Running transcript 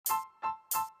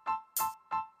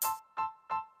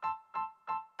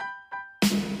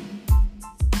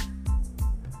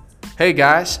Hey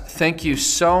guys, thank you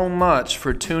so much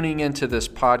for tuning into this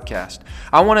podcast.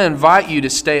 I want to invite you to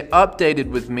stay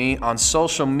updated with me on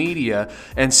social media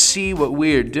and see what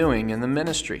we are doing in the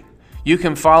ministry. You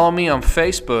can follow me on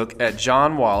Facebook at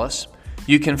John Wallace.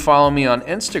 You can follow me on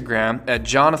Instagram at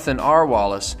Jonathan R.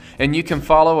 Wallace, and you can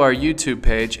follow our YouTube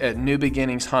page at New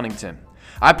Beginnings Huntington.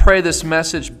 I pray this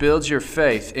message builds your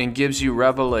faith and gives you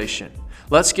revelation.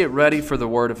 Let's get ready for the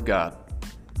Word of God.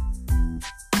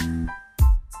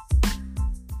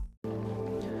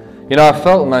 You know, I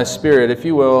felt in my spirit, if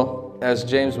you will, as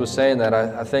James was saying that,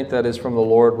 I think that is from the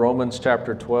Lord, Romans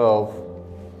chapter 12.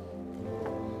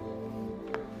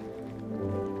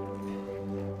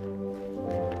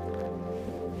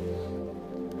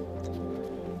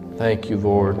 Thank you,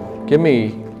 Lord. Give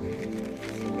me...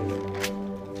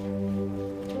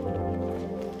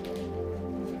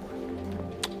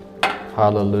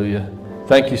 Hallelujah.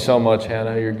 Thank you so much,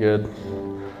 Hannah. You're good.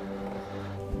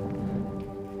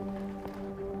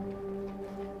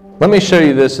 Let me show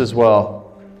you this as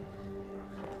well.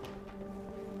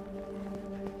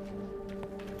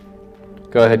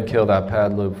 Go ahead and kill that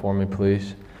pad loop for me,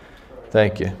 please.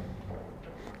 Thank you.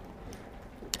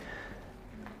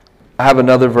 I have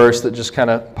another verse that just kind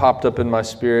of popped up in my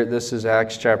spirit. This is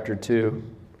Acts chapter 2,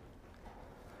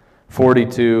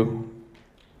 42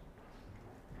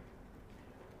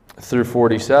 through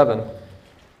 47.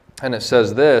 And it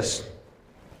says this.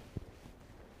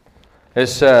 It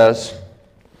says,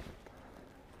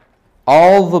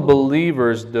 all the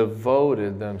believers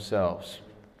devoted themselves.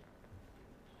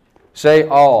 Say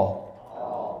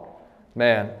all.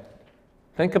 Man,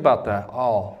 think about that,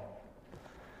 all.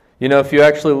 You know, if you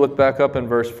actually look back up in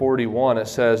verse 41, it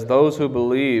says, those who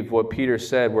believed what Peter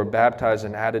said were baptized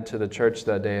and added to the church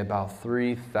that day, about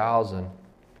 3,000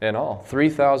 in all.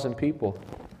 3,000 people.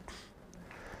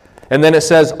 And then it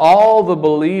says, all the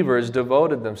believers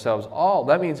devoted themselves. All.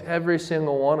 That means every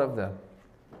single one of them.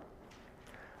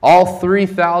 All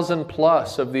 3,000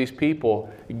 plus of these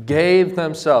people gave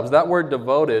themselves. That word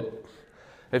devoted,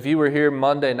 if you were here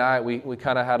Monday night, we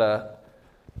kind of had a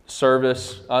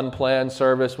service, unplanned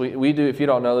service. We do, if you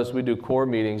don't know this, we do core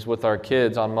meetings with our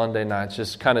kids on Monday nights,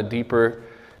 just kind of deeper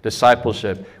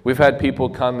discipleship. We've had people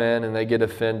come in and they get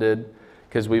offended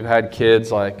because we've had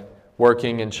kids like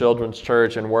working in children's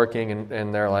church and working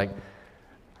and they're like,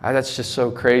 that's just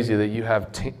so crazy that you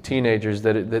have teenagers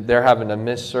that they're having to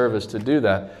miss service to do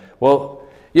that. Well,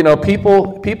 you know,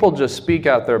 people just speak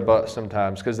out their butt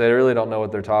sometimes because they really don't know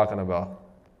what they're talking about.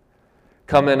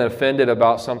 Come in offended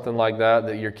about something like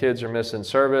that your kids are missing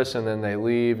service, and then they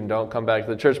leave and don't come back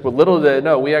to the church. But little do they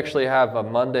know, we actually have a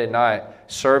Monday night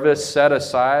service set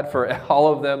aside for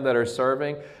all of them that are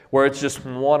serving, where it's just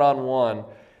one-on-one,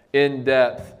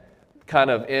 in-depth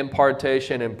kind of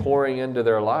impartation and pouring into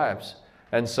their lives.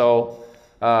 And so,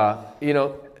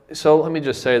 so let me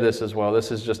just say this as well.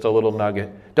 This is just a little nugget.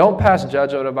 Don't pass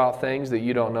judgment about things that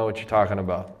you don't know what you're talking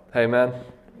about. Amen?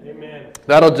 Amen.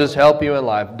 That'll just help you in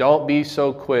life. Don't be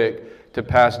so quick to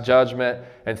pass judgment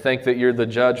and think that you're the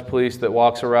judge police that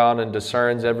walks around and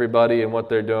discerns everybody and what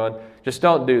they're doing. Just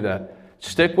don't do that.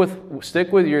 Stick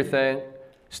with your thing.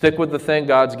 Stick with the thing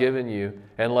God's given you,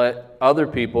 and let other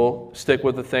people stick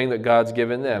with the thing that God's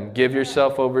given them. Give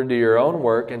yourself over to your own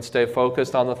work and stay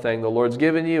focused on the thing the Lord's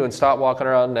given you, and stop walking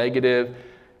around negative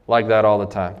like that all the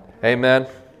time. Amen?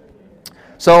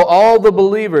 So all the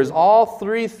believers, all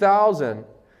 3,000,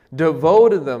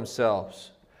 devoted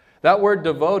themselves. That word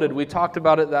devoted, we talked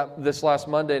about it this last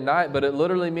Monday night, but it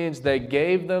literally means they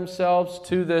gave themselves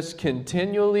to this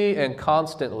continually and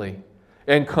constantly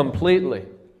and completely.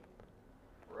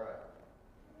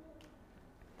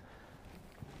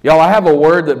 Y'all, I have a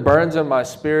word that burns in my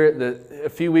spirit that a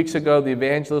few weeks ago the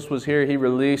evangelist was here, he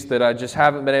released, that I just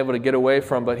haven't been able to get away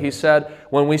from. But he said,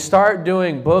 when we start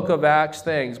doing Book of Acts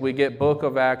things, we get Book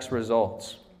of Acts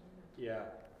results. Yeah.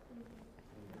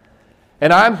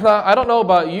 And I don't know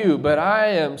about you, but I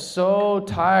am so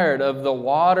tired of the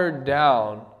watered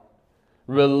down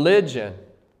religion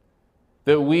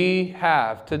that we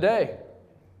have today.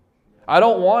 I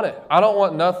don't want it. I don't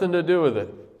want nothing to do with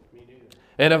it.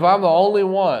 And if I'm the only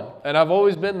one, and I've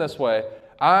always been this way,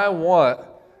 I want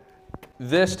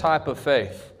this type of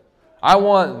faith. I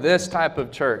want this type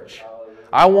of church.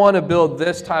 I want to build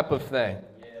this type of thing.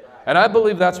 And I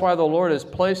believe that's why the Lord has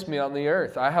placed me on the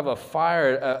earth. I have a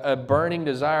fire, a burning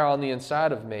desire on the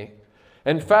inside of me.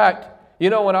 In fact, you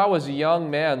know, when I was a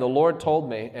young man, the Lord told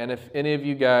me, and if any of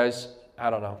you guys, I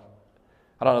don't know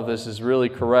if this is really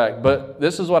correct, but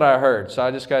this is what I heard. So I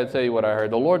just got to tell you what I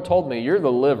heard. The Lord told me, you're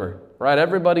the liver, right?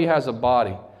 Everybody has a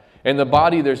body. In the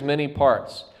body, there's many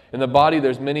parts. In the body,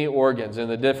 there's many organs, and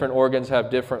the different organs have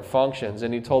different functions.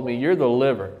 And he told me, you're the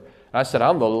liver. I said,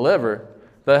 I'm the liver?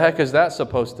 The heck is that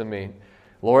supposed to mean?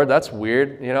 Lord, that's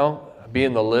weird,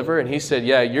 being the liver. And he said,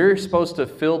 yeah, you're supposed to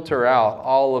filter out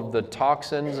all of the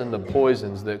toxins and the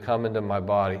poisons that come into my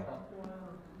body.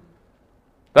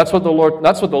 That's what the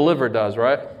liver does,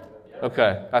 right?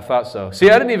 Okay, I thought so. See,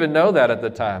 I didn't even know that at the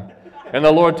time. And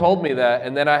the Lord told me that,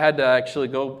 and then I had to actually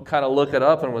go kind of look it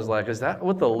up and was like, is that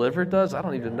what the liver does? I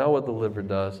don't even know what the liver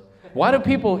does. Why do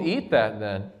people eat that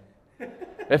then?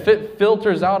 If it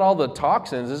filters out all the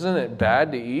toxins, isn't it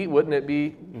bad to eat? Wouldn't it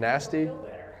be nasty?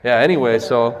 Yeah, anyway,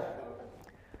 so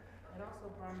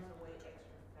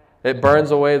it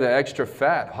burns away the extra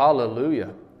fat.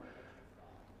 Hallelujah.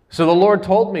 So the Lord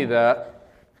told me that.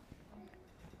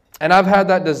 And I've had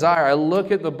that desire. I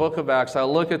look at the book of Acts. I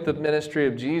look at the ministry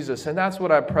of Jesus. And that's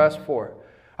what I press for.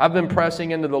 I've been pressing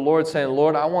into the Lord saying,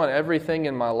 Lord, I want everything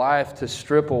in my life to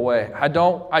strip away. I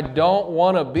don't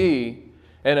want to be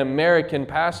an American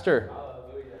pastor.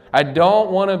 I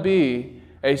don't want to be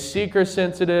a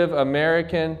seeker-sensitive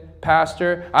American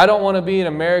pastor. I don't want to be an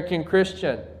American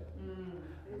Christian.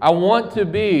 I want to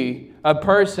be a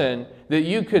person that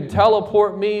you could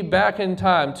teleport me back in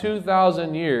time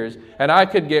 2,000 years and I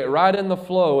could get right in the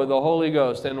flow with the Holy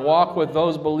Ghost and walk with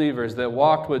those believers that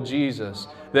walked with Jesus,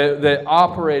 that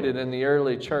operated in the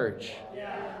early church.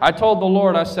 I told the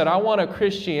Lord, I said, I want a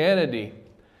Christianity,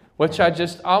 which I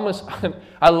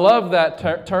love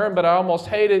that term, but I almost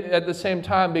hate it at the same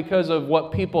time because of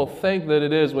what people think that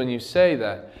it is when you say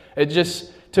that. It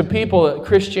just, to people,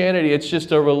 Christianity, it's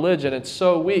just a religion. It's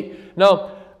so weak.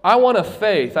 No, I want a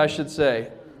faith, I should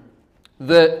say,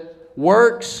 that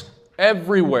works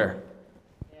everywhere.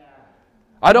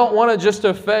 I don't want just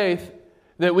a faith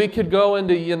that we could go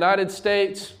into the United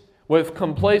States with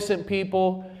complacent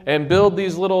people and build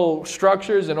these little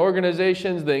structures and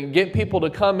organizations that get people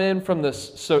to come in from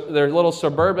their little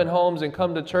suburban homes and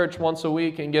come to church once a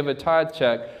week and give a tithe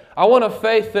check. I want a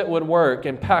faith that would work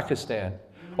in Pakistan.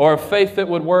 Or a faith that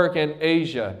would work in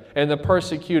Asia, in the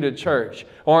persecuted church,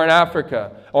 or in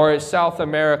Africa, or in South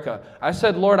America. I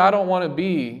said, Lord, I don't want to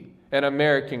be an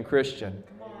American Christian.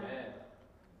 Amen.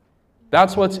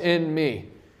 That's what's in me.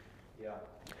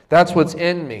 That's what's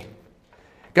in me.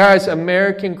 Guys,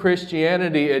 American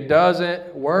Christianity, it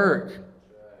doesn't work.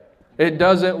 It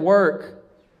doesn't work.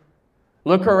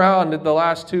 Look around at the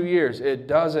last 2 years. It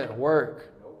doesn't work.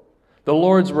 The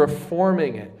Lord's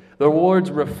reforming it. The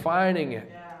Lord's refining it.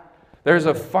 There's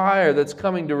a fire that's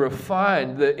coming to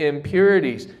refine the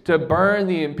impurities, to burn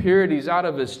the impurities out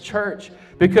of His church.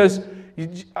 Because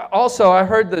also, I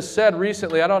heard this said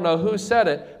recently, I don't know who said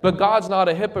it, but God's not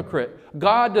a hypocrite.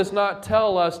 God does not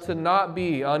tell us to not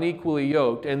be unequally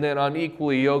yoked and then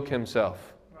unequally yoke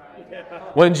Himself.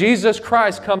 When Jesus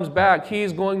Christ comes back,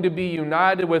 He's going to be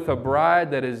united with a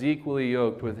bride that is equally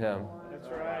yoked with Him. That's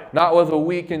right. Not with a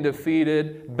weak and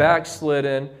defeated,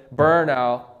 backslidden,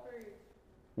 burnout,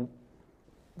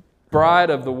 bride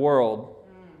of the world,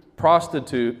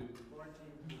 prostitute.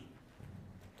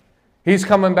 He's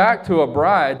coming back to a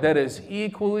bride that is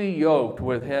equally yoked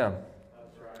with Him.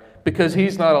 Because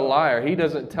He's not a liar. He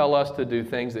doesn't tell us to do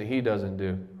things that He doesn't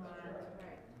do.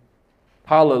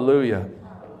 Hallelujah.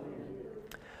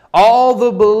 All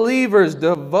the believers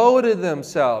devoted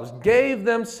themselves, gave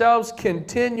themselves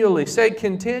continually. Say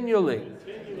continually.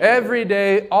 Every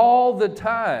day, all the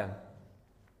time.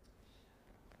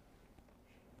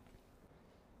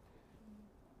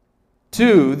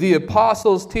 To the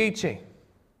apostles' teaching.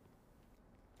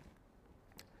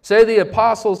 Say the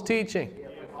apostles' teaching.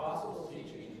 The apostles'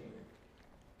 teaching.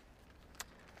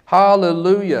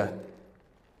 Hallelujah.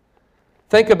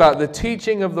 Think about the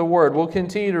teaching of the Word. We'll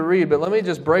continue to read, but let me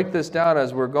just break this down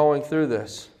as we're going through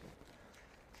this.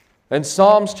 In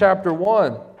Psalms chapter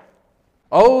 1,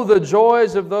 oh, the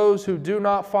joys of those who do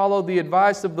not follow the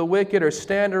advice of the wicked or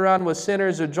stand around with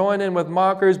sinners or join in with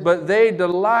mockers, but they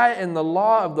delight in the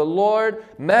law of the Lord,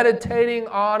 meditating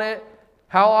on it.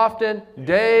 How often?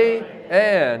 Day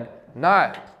and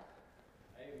night.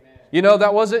 You know,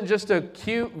 that wasn't just a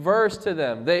cute verse to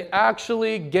them. They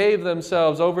actually gave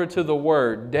themselves over to the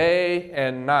Word day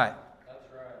and night. That's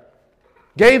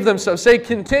right. Gave themselves. Say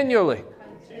continually.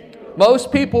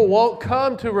 Most people won't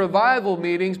come to revival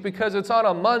meetings because it's on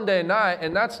a Monday night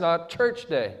and that's not church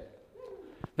day.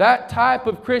 That type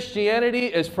of Christianity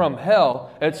is from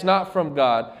hell. It's not from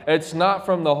God. It's not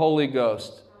from the Holy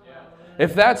Ghost.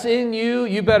 If that's in you,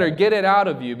 you better get it out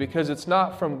of you because it's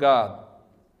not from God.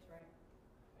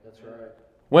 That's right.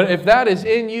 If that is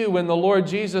in you when the Lord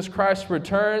Jesus Christ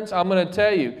returns, I'm going to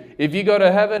tell you, if you go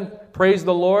to heaven, praise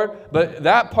the Lord, but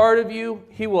that part of you,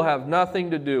 He will have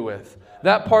nothing to do with.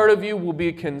 That part of you will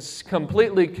be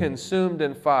completely consumed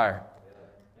in fire.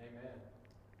 Amen.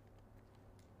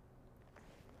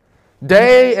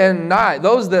 Day and night,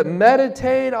 those that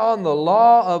meditate on the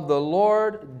law of the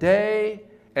Lord day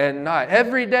and night.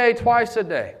 Every day, twice a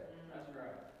day.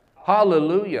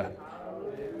 Hallelujah.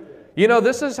 You know,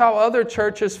 this is how other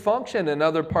churches function in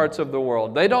other parts of the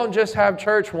world. They don't just have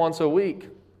church once a week.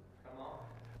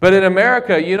 But in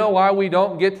America, you know why we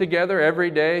don't get together every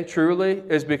day truly?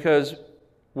 Is because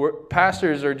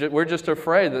we're just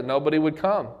afraid that nobody would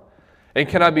come. And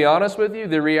can I be honest with you?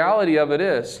 The reality of it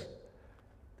is,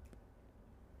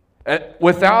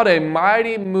 without a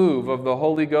mighty move of the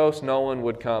Holy Ghost, no one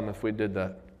would come if we did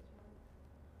that.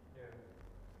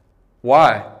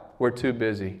 Why? We're too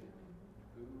busy.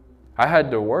 I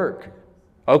had to work.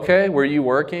 Okay, were you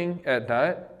working at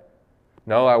night?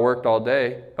 No, I worked all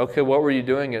day. Okay, what were you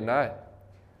doing at night?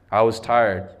 I was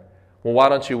tired. Well, why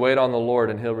don't you wait on the Lord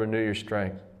and He'll renew your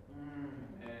strength?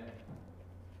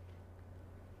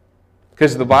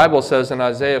 Because the Bible says in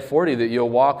Isaiah 40 that you'll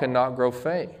walk and not grow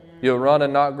faint. You'll run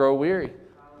and not grow weary.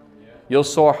 You'll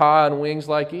soar high on wings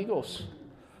like eagles.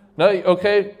 No,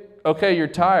 okay, you're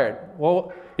tired.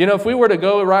 Well, you know, if we were to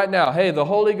go right now, hey, the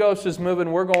Holy Ghost is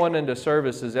moving, we're going into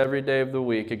services every day of the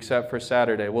week except for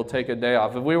Saturday. We'll take a day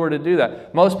off. If we were to do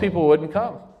that, most people wouldn't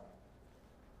come.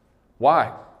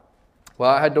 Why? Well,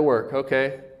 I had to work.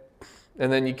 Okay.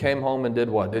 And then you came home and did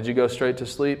what? Did you go straight to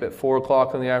sleep at 4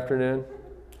 o'clock in the afternoon?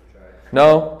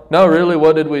 No, really,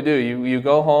 what did we do? You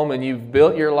go home and you've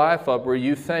built your life up where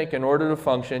you think in order to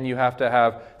function, you have to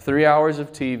have 3 hours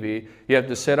of TV. You have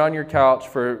to sit on your couch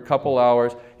for a couple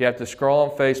hours. You have to scroll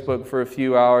on Facebook for a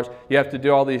few hours. You have to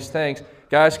do all these things.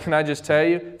 Guys, can I just tell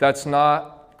you, that's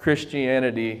not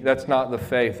Christianity. That's not the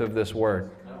faith of this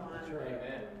word.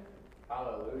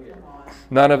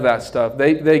 None of that stuff.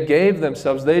 They gave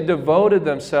themselves, they devoted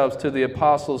themselves to the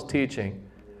apostles' teaching.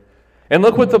 And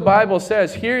look what the Bible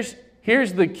says.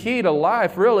 Here's the key to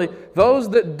life, really. Those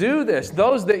that do this,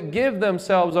 those that give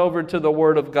themselves over to the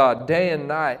Word of God day and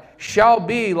night, shall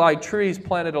be like trees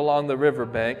planted along the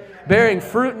riverbank, bearing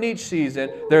fruit in each season.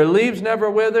 Their leaves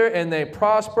never wither, and they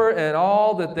prosper in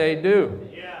all that they do.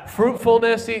 Yeah.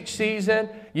 Fruitfulness each season.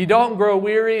 You don't grow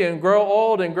weary and grow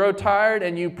old and grow tired,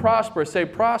 and you prosper. Say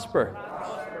prosper.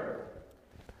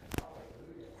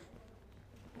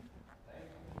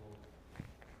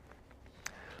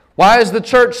 Why is the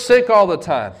church sick all the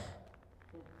time?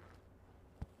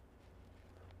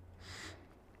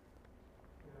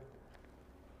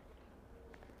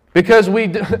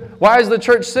 Why is the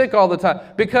church sick all the time?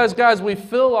 Because, guys, we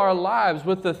fill our lives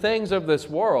with the things of this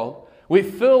world. We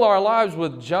fill our lives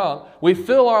with junk. We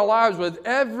fill our lives with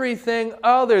everything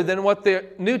other than what the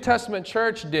New Testament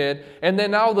church did. And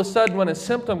then all of a sudden when a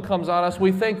symptom comes on us,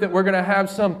 we think that we're going to have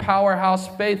some powerhouse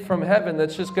faith from heaven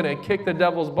that's just going to kick the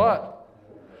devil's butt.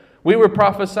 We were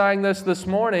prophesying this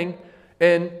morning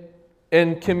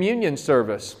in communion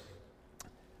service.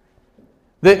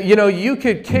 That, you know, you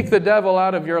could kick the devil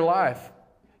out of your life.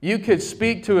 You could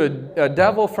speak to a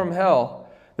devil from hell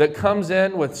that comes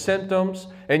in with symptoms,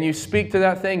 and you speak to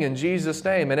that thing in Jesus'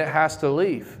 name, and it has to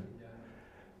leave.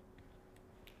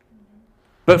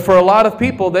 But for a lot of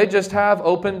people, they just have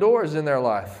open doors in their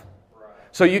life.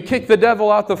 So you kick the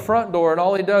devil out the front door, and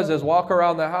all he does is walk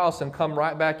around the house and come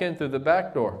right back in through the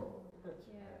back door.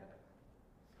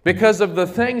 Because of the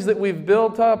things that we've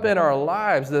built up in our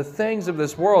lives, the things of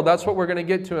this world. That's what we're going to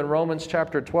get to in Romans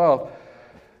chapter 12.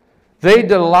 They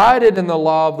delighted in the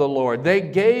law of the Lord. They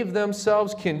gave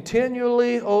themselves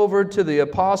continually over to the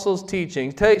apostles'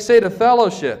 teaching. Say to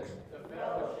fellowship.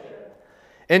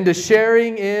 And to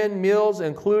sharing in meals,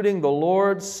 including the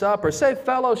Lord's Supper. Say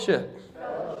fellowship.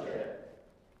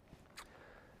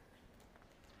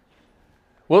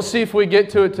 We'll see if we get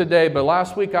to it today, but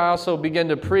last week I also began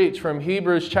to preach from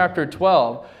Hebrews chapter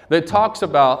 12 that talks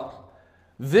about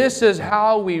this is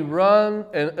how we run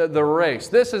the race.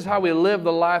 This is how we live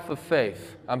the life of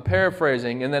faith. I'm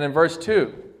paraphrasing. And then in verse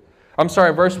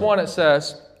 1 it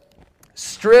says,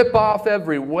 strip off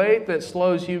every weight that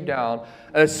slows you down,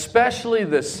 especially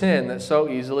the sin that so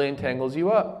easily entangles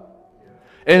you up.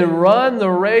 And run the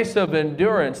race of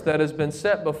endurance that has been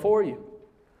set before you.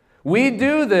 We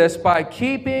do this by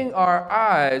keeping our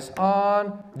eyes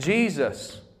on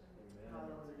Jesus.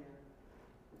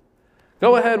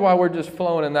 Go ahead while we're just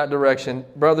flowing in that direction.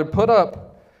 Brother, put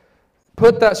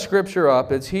that scripture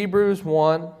up. It's Hebrews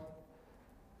 1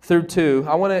 through 2.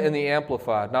 I want it in the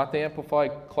Amplified. Not the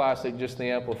Amplified Classic, just the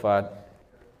Amplified.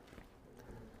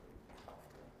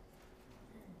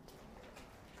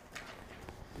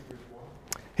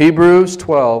 Hebrews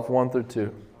 12, 1 through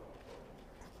 2.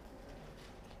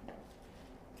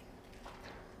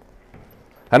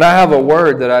 And I have a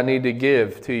word that I need to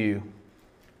give to you.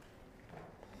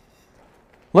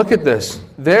 Look at this.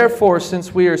 Therefore,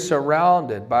 since we are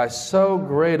surrounded by so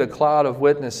great a cloud of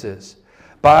witnesses,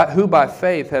 who by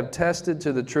faith have tested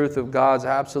to the truth of God's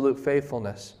absolute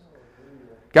faithfulness.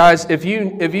 Guys, if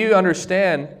you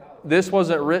understand, this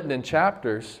wasn't written in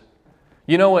chapters.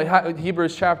 You know what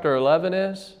Hebrews chapter 11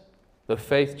 is? The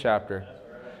faith chapter.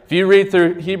 If you read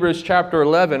through Hebrews chapter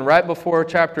 11, right before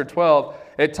chapter 12,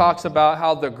 it talks about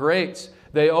how the greats,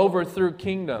 they overthrew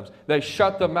kingdoms. They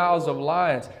shut the mouths of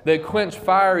lions. They quenched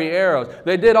fiery arrows.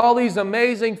 They did all these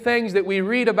amazing things that we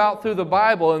read about through the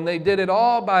Bible, and they did it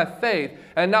all by faith.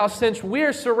 And now since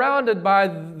we're surrounded by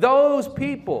those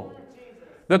people,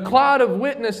 the cloud of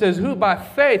witnesses who by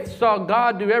faith saw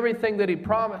God do everything that He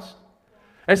promised,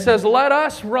 it says, let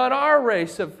us run our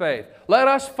race of faith. Let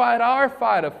us fight our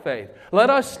fight of faith. Let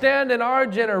us stand in our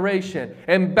generation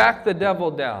and back the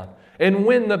devil down and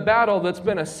win the battle that's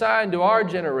been assigned to our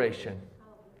generation.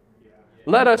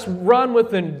 Let us run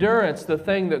with endurance the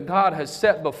thing that God has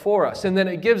set before us. And then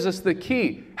it gives us the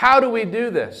key. How do we do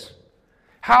this?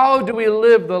 How do we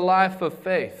live the life of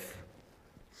faith?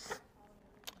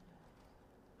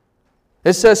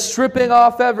 It says, stripping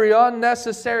off every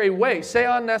unnecessary weight. Say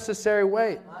unnecessary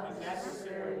weight.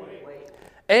 Unnecessary weight.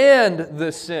 And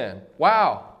the sin.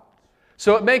 Wow.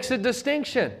 So it makes a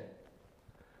distinction.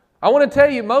 I want to tell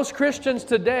you, most Christians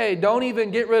today don't even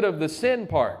get rid of the sin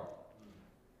part.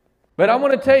 But I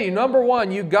want to tell you, number one,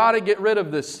 you got to get rid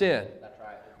of the sin. That's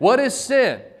right. What is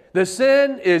sin? The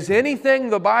sin is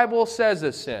anything the Bible says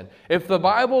is sin. If the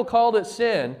Bible called it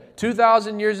sin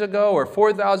 2,000 years ago or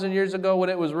 4,000 years ago when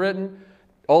it was written,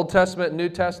 Old Testament, New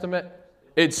Testament,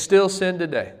 it's still sin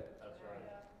today.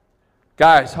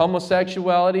 Guys,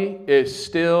 homosexuality is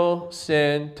still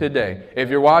sin today. If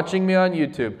you're watching me on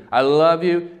YouTube, I love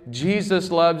you.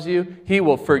 Jesus loves you. He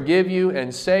will forgive you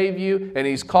and save you, and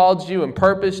He's called you and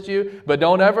purposed you. But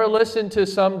don't ever listen to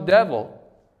some devil,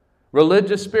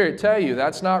 religious spirit tell you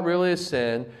that's not really a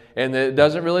sin, and it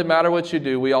doesn't really matter what you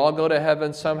do. We all go to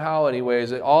heaven somehow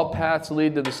anyways. All paths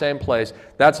lead to the same place.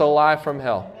 That's a lie from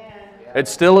hell. It's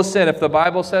still a sin. If the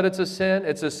Bible said it's a sin,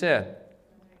 it's a sin.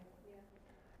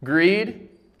 Greed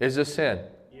is a sin.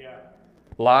 Yeah.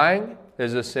 Lying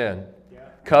is a sin. Yeah.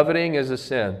 Coveting is a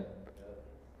sin.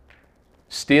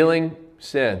 Stealing,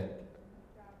 sin.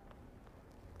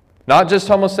 Not just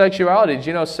homosexuality. Did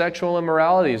you know sexual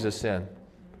immorality is a sin?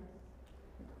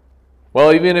 Well,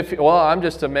 I'm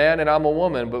just a man and I'm a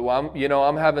woman, but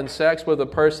I'm having sex with a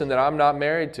person that I'm not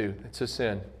married to. It's a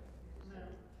sin.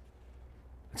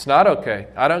 It's not okay.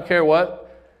 I don't care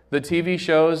what the TV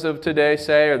shows of today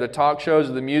say, or the talk shows,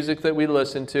 or the music that we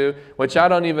listen to, which I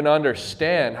don't even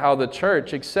understand how the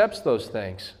church accepts those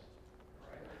things.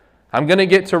 I'm going to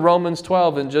get to Romans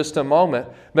 12 in just a moment.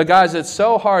 But guys, it's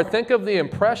so hard. Think of the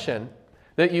impression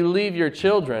that you leave your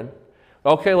children.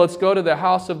 Okay, let's go to the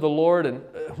house of the Lord and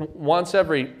once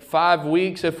every 5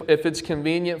 weeks if it's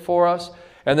convenient for us.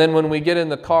 And then when we get in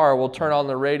the car, we'll turn on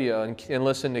the radio and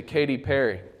listen to Katy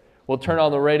Perry. We'll turn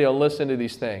on the radio and listen to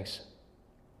these things.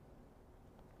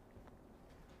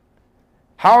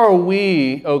 How are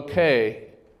we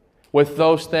okay with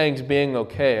those things being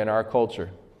okay in our culture?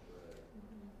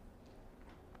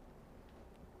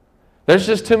 There's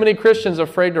just too many Christians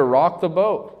afraid to rock the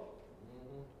boat.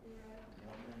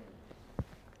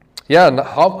 Yeah,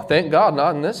 thank God,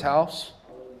 not in this house.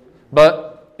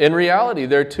 But in reality,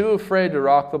 they're too afraid to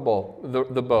rock the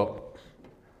boat.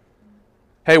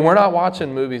 Hey, we're not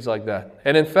watching movies like that.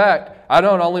 And in fact, I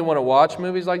don't only want to watch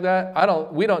movies like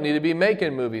that. We don't need to be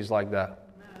making movies like that.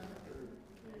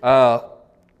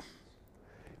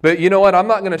 But you know what? I'm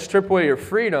not going to strip away your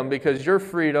freedom because your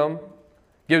freedom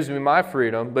gives me my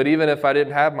freedom. But even if I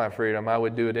didn't have my freedom, I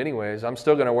would do it anyways. I'm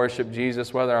still going to worship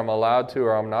Jesus whether I'm allowed to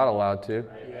or I'm not allowed to.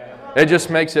 It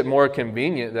just makes it more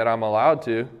convenient that I'm allowed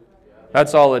to.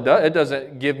 That's all it does. It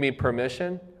doesn't give me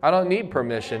permission. I don't need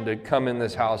permission to come in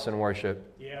this house and worship.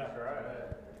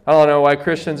 I don't know why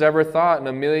Christians ever thought in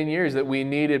a million years that we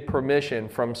needed permission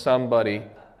from somebody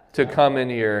to come in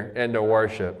here and to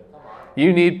worship.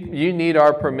 You need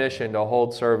our permission to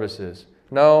hold services.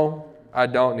 No, I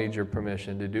don't need your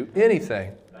permission to do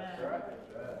anything.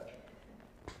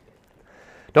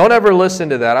 Don't ever listen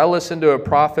to that. I listened to a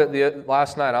prophet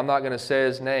last night. I'm not going to say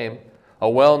his name. A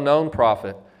well-known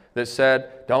prophet that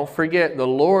said, don't forget, the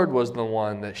Lord was the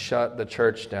one that shut the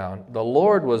church down. The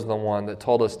Lord was the one that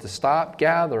told us to stop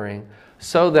gathering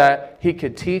so that He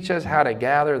could teach us how to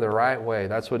gather the right way.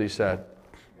 That's what He said.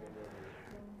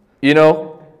 You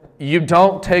know, you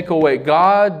don't take away.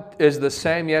 God is the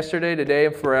same yesterday, today,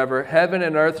 and forever. Heaven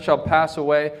and earth shall pass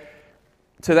away.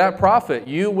 To that prophet,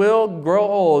 you will grow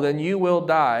old and you will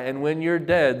die. And when you're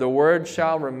dead, the word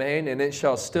shall remain and it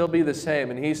shall still be the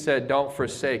same. And he said, don't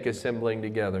forsake assembling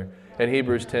together in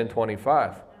Hebrews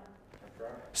 10:25.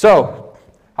 So,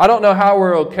 I don't know how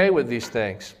we're okay with these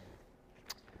things.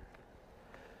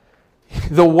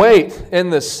 The weight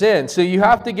and the sin. So you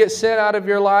have to get sin out of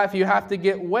your life. You have to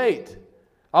get weight.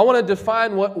 I want to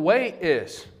define what weight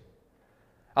is.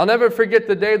 I'll never forget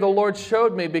the day the Lord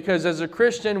showed me, because as a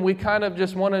Christian, we kind of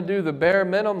just want to do the bare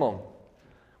minimum.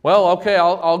 Well, okay,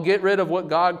 I'll get rid of what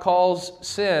God calls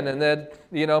sin, and then,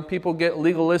 people get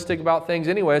legalistic about things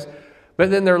anyways,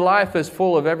 but then their life is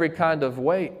full of every kind of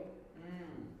weight.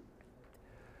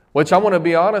 Which I want to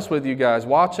be honest with you guys,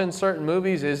 watching certain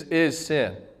movies is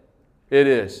sin. It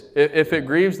is. If it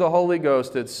grieves the Holy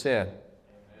Ghost, it's sin.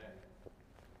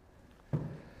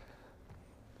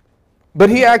 But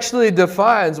he actually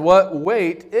defines what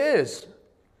weight is.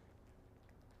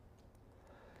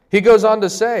 He goes on to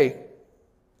say,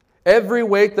 every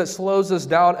weight that slows us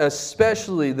down,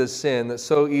 especially the sin that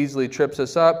so easily trips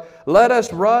us up, let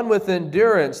us run with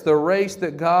endurance the race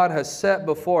that God has set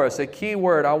before us. A key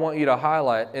word I want you to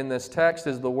highlight in this text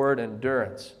is the word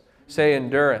endurance. Say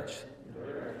endurance.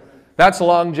 That's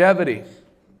longevity.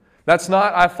 That's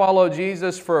not I follow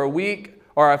Jesus for a week,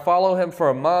 or I follow him for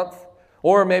a month,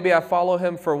 or maybe I follow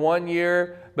him for 1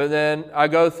 year, but then I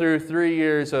go through 3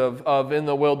 years of in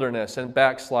the wilderness and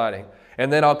backsliding.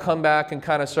 And then I'll come back and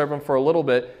kind of serve him for a little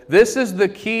bit. This is the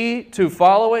key to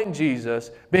following Jesus,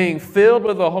 being filled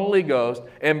with the Holy Ghost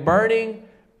and burning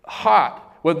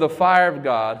hot with the fire of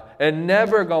God and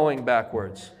never going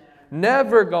backwards.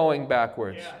 Never going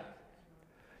backwards.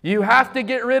 You have to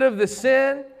get rid of the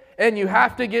sin and you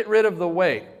have to get rid of the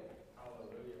weight.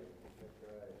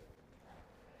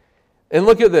 And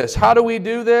look at this. How do we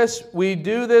do this? We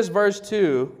do this, verse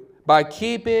 2, by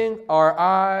keeping our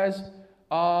eyes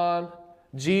on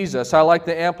Jesus. I like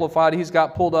the Amplified. He's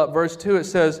got pulled up. Verse 2, it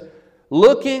says,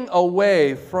 looking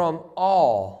away from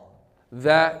all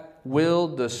that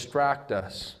will distract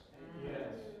us. Yes.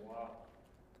 Wow.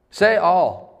 Say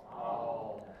all.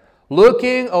 All.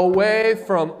 Looking away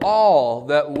from all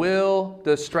that will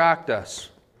distract us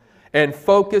and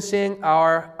focusing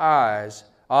our eyes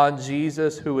on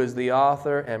Jesus, who is the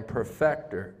author and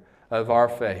perfecter of our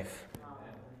faith.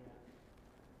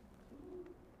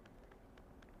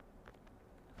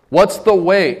 What's the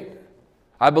weight?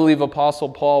 I believe Apostle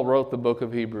Paul wrote the book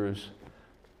of Hebrews.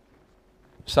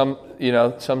 Some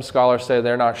scholars say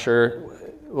they're not sure.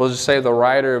 We'll just say the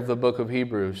writer of the book of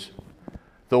Hebrews.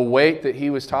 The weight that he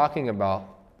was talking about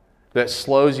that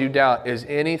slows you down is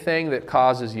anything that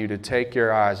causes you to take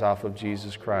your eyes off of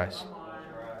Jesus Christ.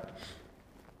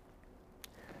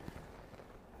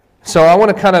 So I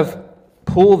want to kind of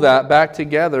pull that back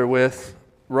together with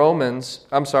Acts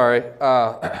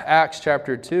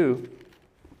chapter 2.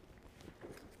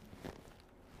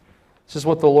 This is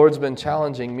what the Lord's been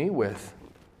challenging me with.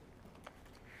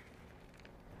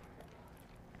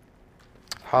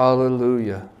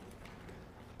 Hallelujah.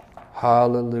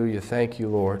 Hallelujah. Thank you,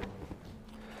 Lord.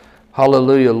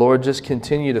 Hallelujah. Lord, just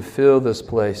continue to fill this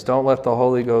place. Don't let the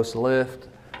Holy Ghost lift.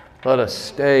 Let us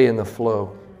stay in the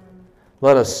flow.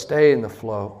 Let us stay in the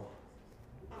flow.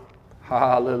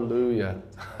 Hallelujah.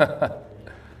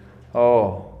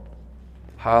 Oh,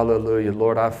 hallelujah.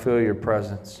 Lord, I feel your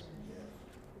presence.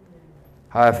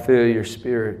 I feel your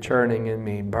spirit churning in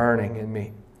me, burning in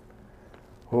me.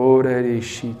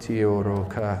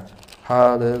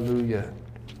 Hallelujah.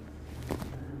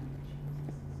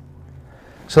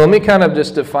 So let me kind of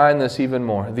just define this even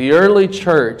more. The early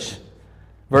church,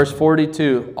 verse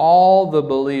 42, all the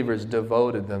believers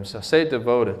devoted themselves. Say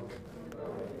devoted.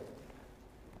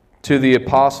 To the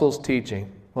apostles'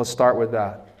 teaching. Let's start with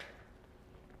that.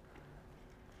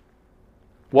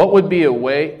 What would be a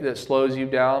weight that slows you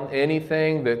down?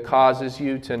 Anything that causes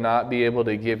you to not be able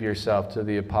to give yourself to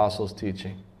the apostles'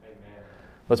 teaching. Amen.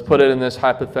 Let's put it in this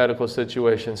hypothetical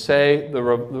situation. Say the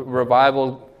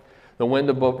wind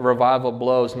of revival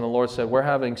blows and the Lord said, we're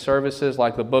having services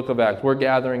like the book of Acts. We're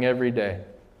gathering every day.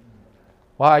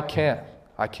 Well, I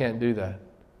can't do that.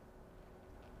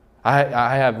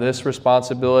 I have this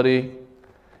responsibility.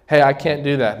 Hey, I can't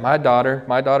do that. My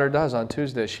daughter does on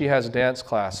Tuesdays. She has dance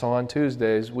class. So on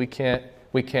Tuesdays, we can't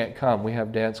come. We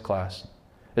have dance class.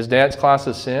 Is dance class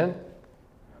a sin?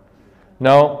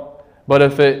 No. But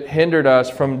if it hindered us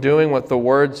from doing what the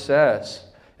Word says,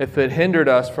 if it hindered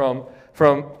us from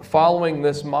following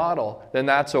this model, then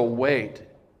that's a weight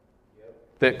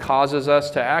that causes us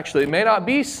to actually, it may not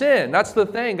be sin. That's the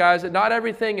thing, guys, that not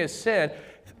everything is sin.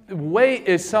 weight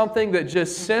is something that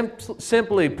just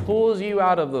simply pulls you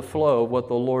out of the flow of what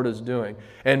the Lord is doing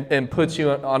and puts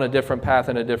you on a different path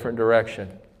in a different direction.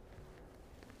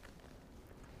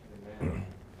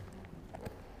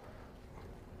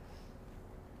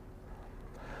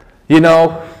 You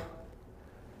know,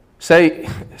 say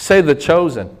The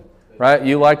Chosen, right?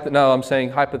 I'm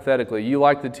saying hypothetically, you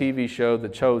like the TV show The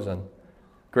Chosen.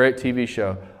 Great TV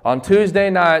show. On Tuesday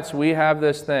nights, we have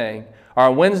this thing, or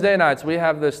on Wednesday nights, we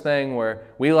have this thing where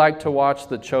we like to watch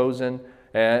The Chosen,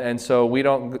 and so we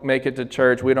don't make it to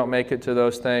church, we don't make it to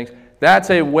those things. That's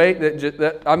a weight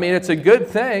it's a good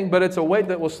thing, but it's a weight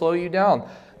that will slow you down.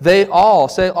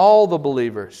 All the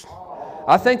believers.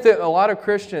 I think that a lot of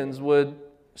Christians would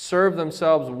serve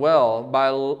themselves well by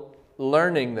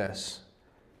learning this.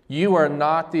 You are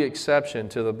not the exception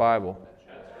to the Bible.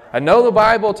 I know the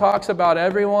Bible talks about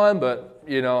everyone, but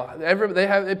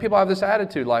people have this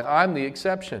attitude like, I'm the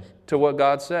exception to what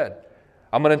God said.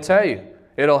 I'm going to tell you,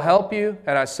 it'll help you,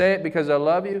 and I say it because I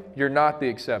love you. You're not the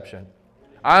exception.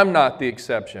 I'm not the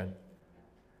exception.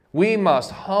 We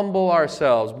must humble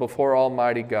ourselves before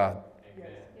Almighty God.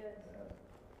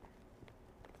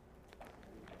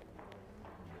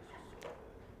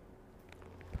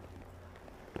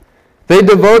 They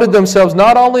devoted themselves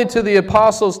not only to the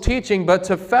apostles' teaching, but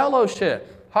to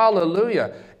fellowship.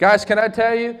 Hallelujah. Guys, can I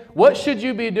tell you, what should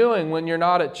you be doing when you're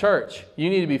not at church? You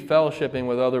need to be fellowshipping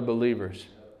with other believers.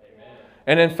 Amen.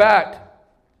 And in fact,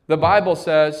 the Bible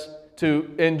says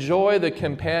to enjoy the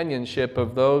companionship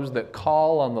of those that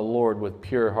call on the Lord with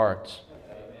pure hearts.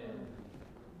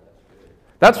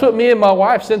 That's what me and my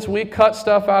wife, since we cut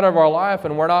stuff out of our life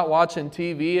and we're not watching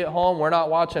TV at home, we're not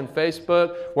watching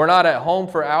Facebook, we're not at home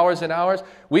for hours and hours,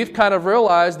 we've kind of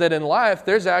realized that in life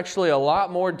there's actually a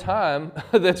lot more time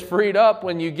that's freed up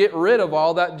when you get rid of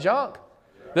all that junk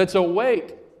that's a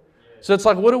weight. So it's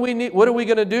like, what do we need? What are we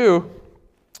going to do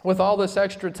with all this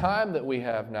extra time that we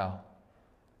have now?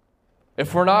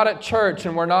 If we're not at church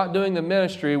and we're not doing the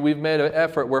ministry, we've made an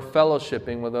effort, we're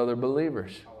fellowshipping with other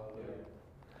believers.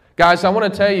 Guys, I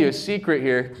want to tell you a secret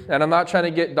here, and I'm not trying to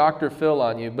get Dr. Phil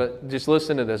on you, but just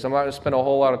listen to this. I'm not going to spend a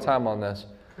whole lot of time on this.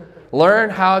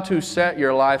 Learn how to set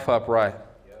your life up right.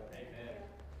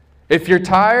 If you're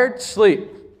tired, sleep.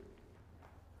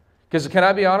 Because can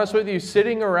I be honest with you,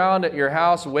 sitting around at your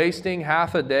house wasting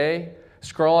half a day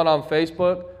scrolling on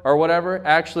Facebook or whatever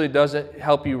actually doesn't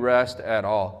help you rest at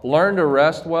all. Learn to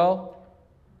rest well.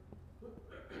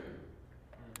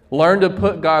 Learn to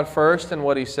put God first in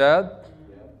what He said.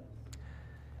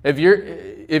 If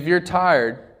you're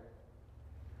tired,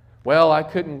 well, I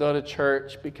couldn't go to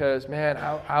church because, man,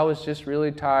 I was just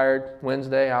really tired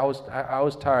Wednesday. I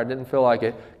was tired, didn't feel like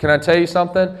it. Can I tell you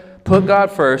something? Put God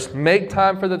first. Make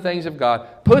time for the things of God.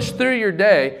 Push through your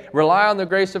day. Rely on the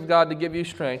grace of God to give you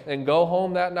strength. And go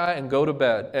home that night and go to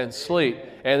bed and sleep.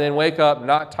 And then wake up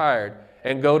not tired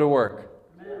and go to work.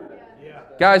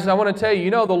 Guys, I want to tell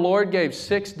you, the Lord gave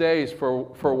 6 days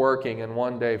for working and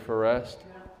 1 day for rest.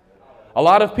 A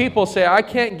lot of people say, I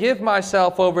can't give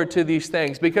myself over to these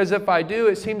things because if I do,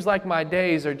 it seems like my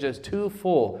days are just too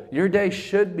full. Your day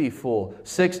should be full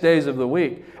 6 days of the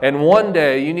week. And 1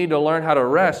 day, you need to learn how to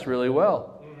rest really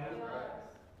well.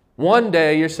 1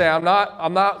 day, you're saying,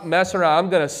 I'm not messing around. I'm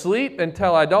going to sleep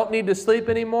until I don't need to sleep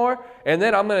anymore. And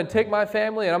then I'm going to take my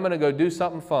family and I'm going to go do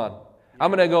something fun.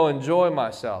 I'm going to go enjoy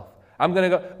myself.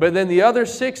 But then the other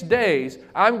 6 days,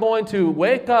 I'm going to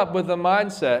wake up with the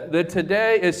mindset that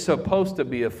today is supposed to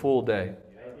be a full day.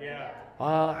 Yeah.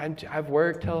 Well, I've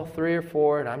worked till 3 or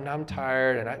 4, and I'm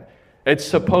tired, and it's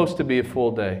supposed to be a full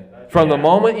day. From the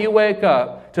moment you wake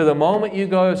up to the moment you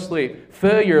go to sleep,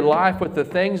 fill your life with the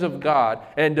things of God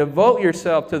and devote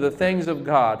yourself to the things of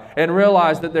God and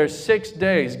realize that there's 6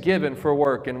 days given for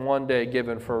work and 1 day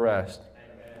given for rest.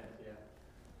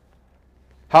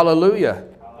 Hallelujah.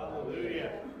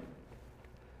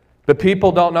 The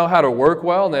people don't know how to work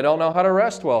well and they don't know how to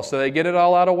rest well, so they get it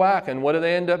all out of whack. And what do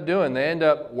they end up doing? They end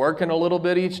up working a little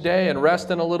bit each day and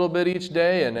resting a little bit each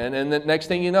day. And the next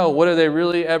thing you know, what do they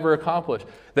really ever accomplish?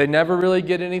 They never really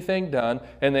get anything done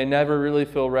and they never really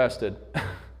feel rested.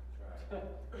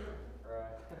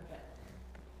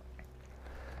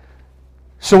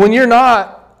 So when you're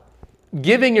not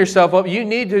giving yourself up, you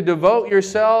need to devote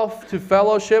yourself to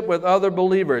fellowship with other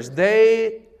believers.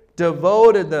 They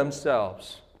devoted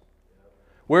themselves.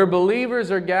 Where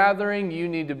believers are gathering, you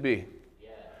need to be.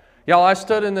 Y'all, I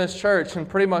stood in this church, and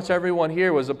pretty much everyone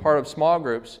here was a part of small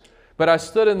groups. But I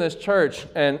stood in this church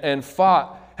and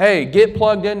fought, hey, get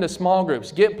plugged into small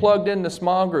groups. Get plugged into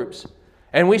small groups.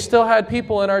 And we still had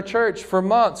people in our church for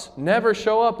months never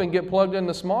show up and get plugged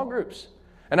into small groups.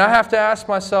 And I have to ask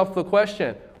myself the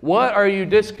question, What are you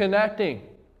disconnecting?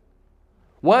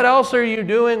 What else are you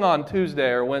doing on Tuesday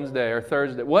or Wednesday or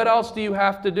Thursday? What else do you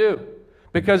have to do?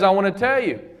 Because I want to tell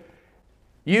you,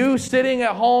 you sitting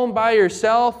at home by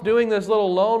yourself doing this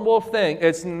little lone wolf thing,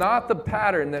 it's not the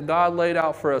pattern that God laid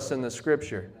out for us in the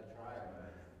Scripture.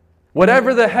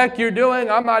 Whatever the heck you're doing,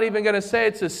 I'm not even going to say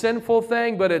it's a sinful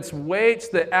thing, but it's weights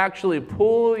that actually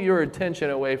pull your attention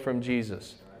away from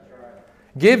Jesus.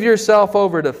 Give yourself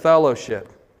over to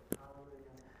fellowship.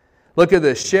 Look at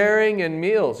this, sharing and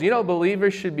meals. You know,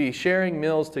 believers should be sharing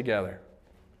meals together.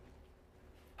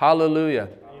 Hallelujah.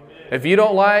 Amen. If you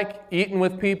don't like eating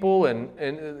with people and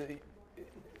I'm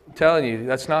telling you,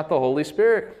 that's not the Holy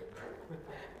Spirit.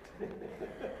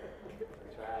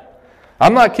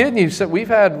 I'm not kidding you. So we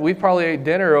probably ate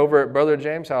dinner over at Brother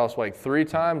James' house like 3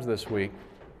 times this week.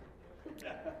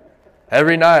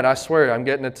 Every night, I swear, I'm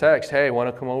getting a text. Hey,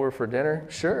 want to come over for dinner?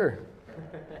 Sure.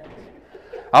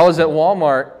 I was at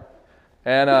Walmart,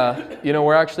 and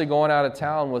we're actually going out of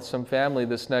town with some family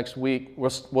this next week.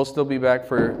 We'll still be back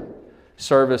for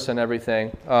service and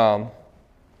everything. But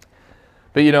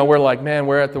we're like, man,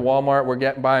 we're at the Walmart.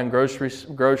 We're buying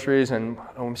groceries, and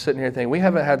I'm sitting here thinking we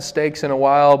haven't had steaks in a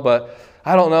while, but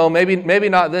I don't know. Maybe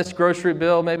not this grocery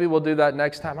bill. Maybe we'll do that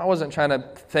next time. I wasn't trying to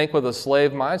think with a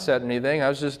slave mindset or anything. I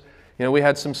was just, we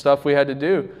had some stuff we had to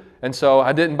do, and so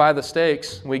I didn't buy the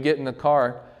steaks. We get in the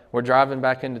car. We're driving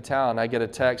back into town. I get a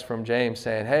text from James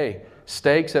saying, hey,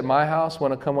 steaks at my house,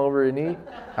 want to come over and eat?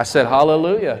 I said,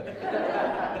 hallelujah.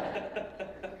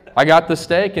 I got the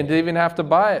steak and didn't even have to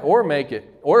buy it or make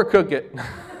it or cook it.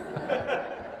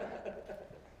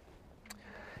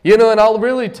 And I'll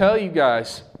really tell you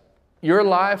guys, your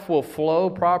life will flow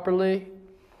properly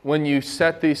when you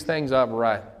set these things up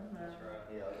right.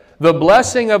 The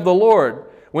blessing of the Lord.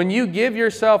 When you give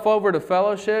yourself over to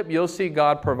fellowship, you'll see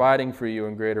God providing for you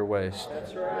in greater ways.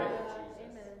 That's right.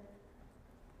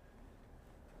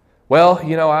 Well,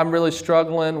 I'm really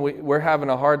struggling. We're having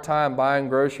a hard time buying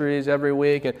groceries every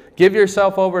week. And give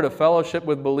yourself over to fellowship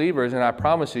with believers, and I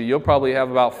promise you, you'll probably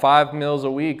have about 5 meals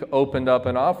a week opened up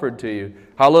and offered to you.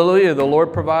 Hallelujah, the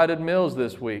Lord provided meals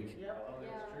this week.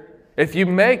 If you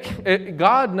make it,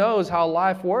 God knows how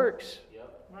life works.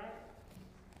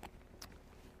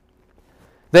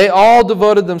 They all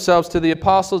devoted themselves to the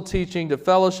apostles' teaching, to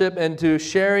fellowship, and to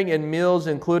sharing in meals,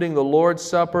 including the Lord's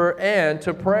Supper, and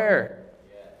to prayer.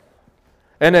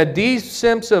 And a deep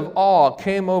sense of awe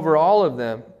came over all of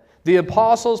them. The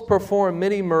apostles performed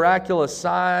many miraculous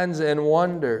signs and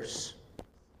wonders.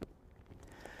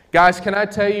 Guys, can I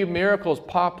tell you, miracles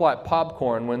pop like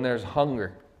popcorn when there's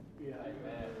hunger.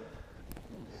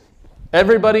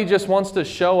 Everybody just wants to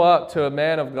show up to a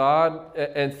man of God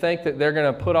and think that they're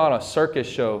going to put on a circus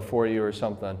show for you or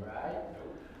something.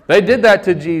 They did that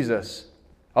to Jesus.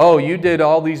 Oh, you did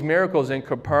all these miracles in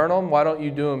Capernaum. Why don't you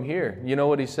do them here? You know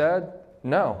what he said?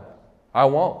 No, I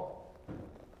won't.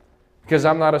 Because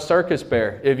I'm not a circus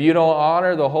bear. If you don't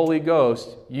honor the Holy Ghost,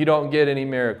 you don't get any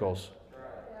miracles.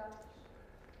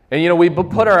 And we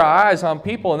put our eyes on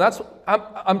people, and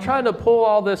I'm trying to pull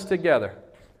all this together.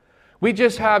 We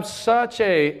just have such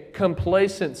a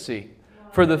complacency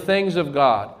for the things of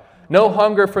God, no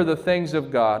hunger for the things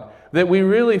of God, that we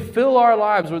really fill our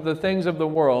lives with the things of the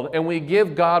world, and we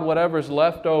give God whatever's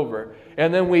left over,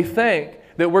 and then we think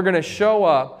that we're going to show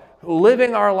up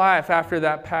living our life after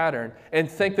that pattern and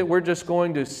think that we're just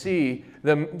going to see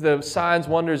the signs,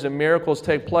 wonders, and miracles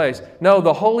take place. No,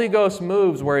 the Holy Ghost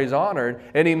moves where He's honored,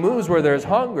 and He moves where there's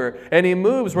hunger, and He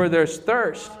moves where there's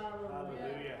thirst.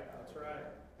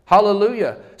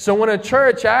 Hallelujah. So when a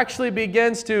church actually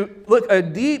begins to, look, a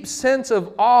deep sense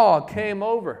of awe came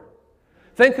over.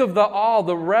 Think of the awe,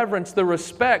 the reverence, the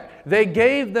respect. They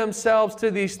gave themselves to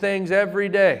these things every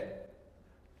day.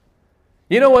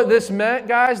 You know what this meant,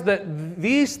 guys? That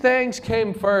these things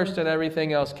came first and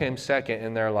everything else came second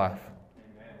in their life.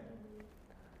 Amen.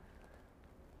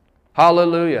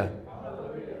 Hallelujah.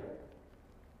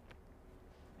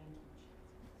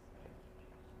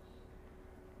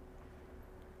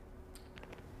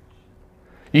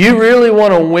 You really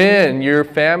want to win your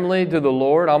family to the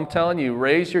Lord? I'm telling you,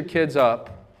 raise your kids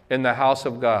up in the house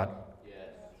of God. Yes.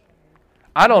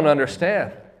 I don't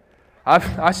understand.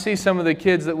 I see some of the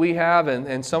kids that we have,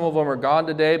 and some of them are gone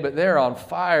today, but they're on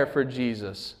fire for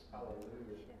Jesus.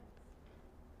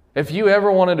 If you ever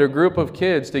wanted a group of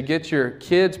kids to get your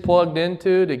kids plugged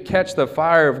into, to catch the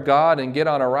fire of God and get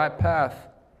on a right path,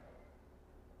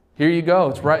 here you go.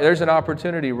 It's right. There's an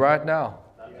opportunity right now.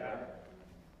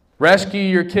 Rescue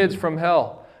your kids from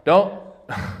hell.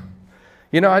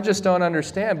 I just don't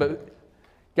understand. But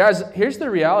guys, here's the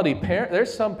reality.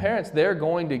 There's some parents, they're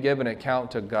going to give an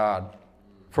account to God.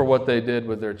 for what they did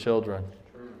with their children.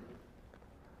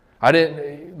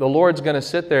 The Lord's going to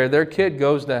sit there. Their kid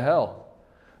goes to hell.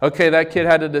 Okay, that kid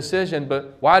had a decision,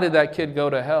 but why did that kid go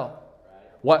to hell?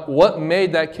 What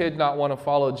made that kid not want to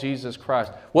follow Jesus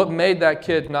Christ? What made that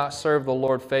kid not serve the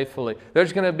Lord faithfully?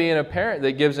 There's going to be a parent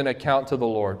that gives an account to the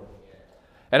Lord.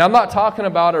 And I'm not talking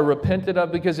about a repented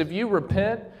of, because if you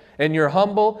repent and you're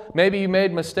humble, maybe you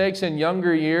made mistakes in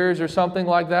younger years or something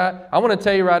like that, I want to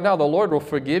tell you right now, the Lord will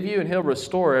forgive you and He'll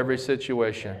restore every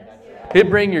situation. He'll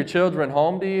bring your children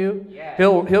home to you.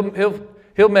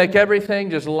 He'll make everything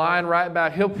just line right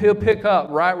back. He'll pick up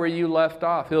right where you left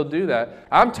off. He'll do that.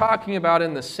 I'm talking about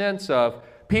in the sense of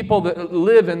people that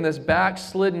live in this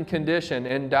backslidden condition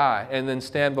and die and then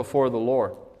stand before the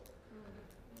Lord.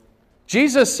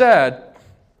 Jesus said,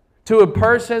 to a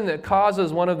person that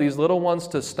causes one of these little ones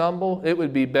to stumble, it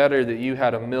would be better that you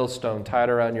had a millstone tied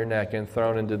around your neck and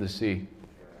thrown into the sea.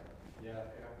 Yeah,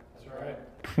 that's right.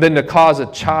 Than to cause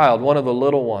a child, one of the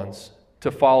little ones,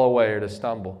 to fall away or to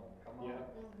stumble.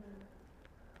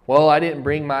 Well, I didn't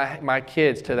bring my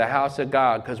kids to the house of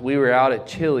God because we were out at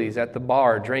Chili's at the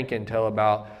bar drinking till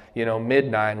about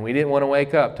midnight, and we didn't want to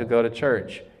wake up to go to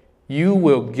church. You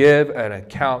will give an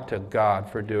account to God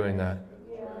for doing that.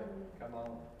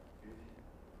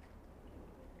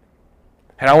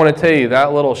 And I want to tell you,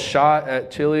 that little shot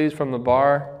at Chili's from the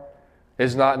bar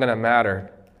is not going to matter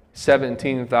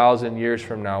 17,000 years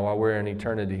from now while we're in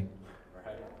eternity.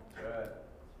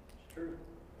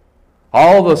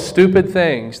 All the stupid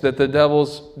things that the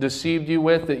devil's deceived you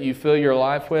with, that you fill your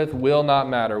life with, will not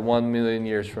matter 1 million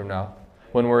years from now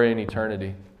when we're in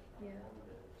eternity.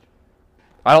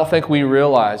 I don't think we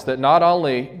realize that not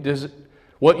only does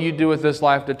what you do with this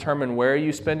life determine where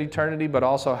you spend eternity, but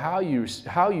also how you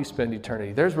spend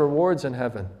eternity. There's rewards in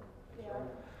heaven.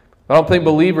 I don't think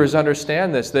believers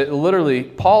understand this, that literally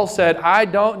Paul said, I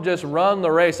don't just run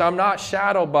the race. I'm not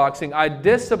shadow boxing. I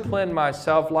discipline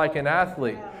myself like an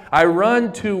athlete. I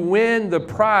run to win the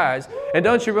prize. And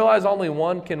don't you realize only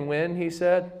one can win, he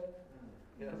said?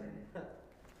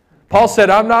 Paul said,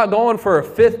 I'm not going for a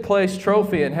 5th place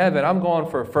trophy in heaven. I'm going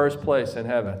for 1st place in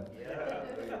heaven.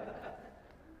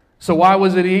 So why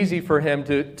was it easy for him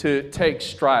to take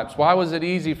stripes? Why was it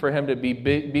easy for him to be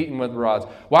beaten with rods?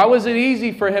 Why was it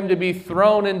easy for him to be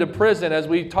thrown into prison, as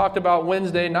we talked about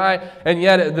Wednesday night, and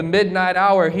yet at the midnight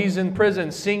hour he's in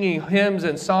prison singing hymns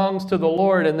and songs to the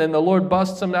Lord, and then the Lord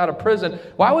busts him out of prison?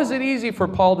 Why was it easy for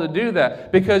Paul to do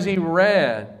that? Because he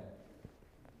ran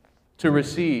to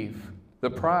receive the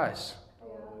prize.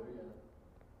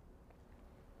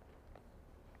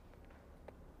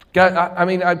 God,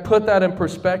 I put that in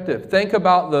perspective. Think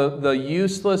about the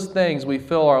useless things we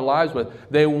fill our lives with.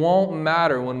 They won't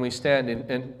matter when we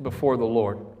stand before the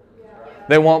Lord.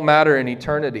 They won't matter in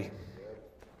eternity.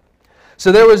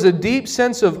 So there was a deep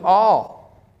sense of awe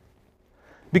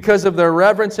because of their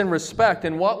reverence and respect.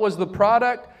 And what was the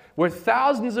product? Where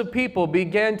thousands of people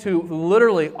began to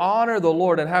literally honor the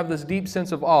Lord and have this deep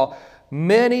sense of awe.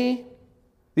 The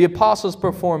apostles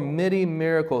performed many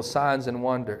miracles, signs, and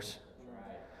wonders.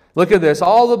 Look at this.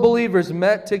 All the believers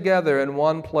met together in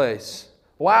one place.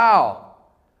 Wow.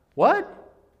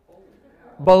 What?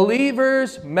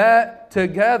 Believers met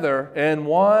together in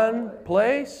one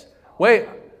place? Wait,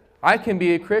 I can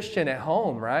be a Christian at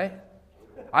home, right?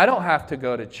 I don't have to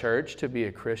go to church to be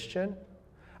a Christian.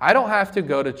 I don't have to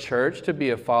go to church to be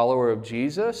a follower of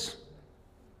Jesus.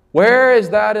 Where is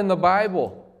that in the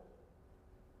Bible?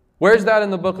 Where is that in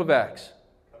the book of Acts?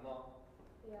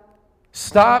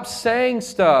 Stop saying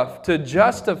stuff to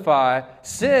justify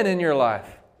sin in your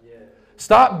life.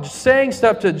 Stop saying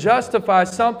stuff to justify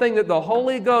something that the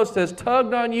Holy Ghost has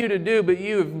tugged on you to do, but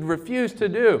you have refused to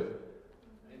do.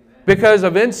 Because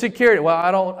of insecurity.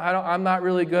 Well, I'm not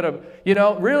really good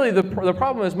at... really the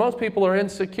problem is most people are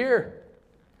insecure.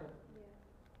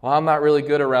 Well, I'm not really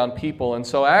good around people. And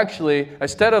so actually,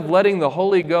 instead of letting the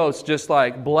Holy Ghost just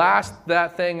blast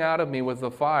that thing out of me with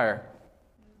the fire,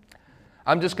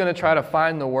 I'm just going to try to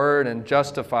find the word and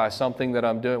justify something that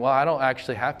I'm doing. Well, I don't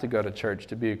actually have to go to church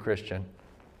to be a Christian.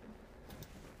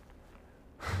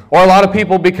 Or a lot of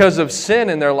people, because of sin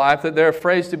in their life, that they're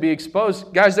afraid to be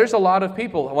exposed. Guys, there's a lot of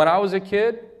people. When I was a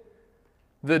kid,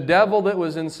 the devil that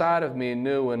was inside of me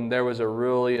knew when there was a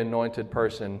really anointed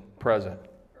person present.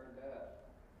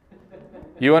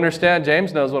 You understand?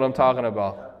 James knows what I'm talking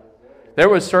about. There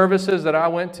was services that I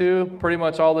went to pretty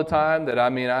much all the time that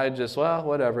I just,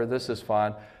 whatever, this is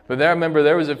fine. But I remember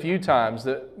there was a few times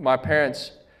that my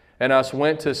parents and us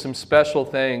went to some special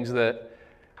things that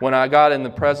when I got in the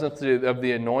presence of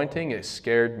the anointing, it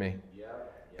scared me.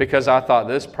 Because I thought,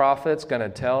 this prophet's going to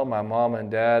tell my mom and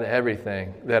dad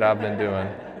everything that I've been doing.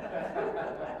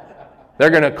 They're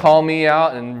going to call me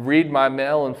out and read my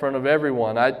mail in front of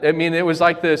everyone. I mean, it was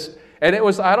like this. And it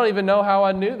was, I don't even know how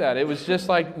I knew that. It was just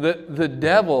like the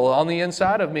devil on the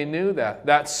inside of me knew that.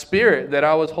 That spirit that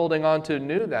I was holding on to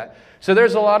knew that. So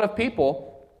there's a lot of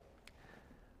people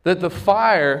that the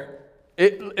fire,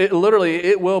 it literally,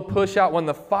 it will push out. When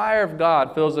the fire of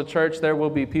God fills the church, there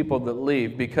will be people that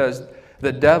leave because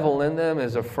the devil in them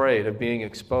is afraid of being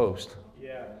exposed.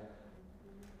 Yeah.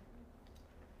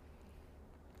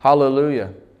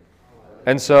 Hallelujah.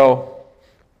 And so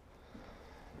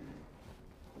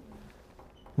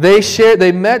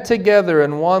they met together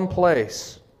in one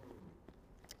place.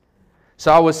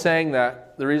 So I was saying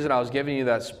that the reason I was giving you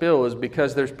that spiel is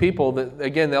because there's people that,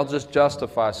 again, they'll just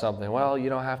justify something. Well,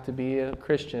 you don't have to be a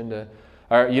Christian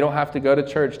or you don't have to go to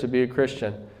church to be a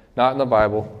Christian. Not in the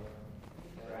Bible.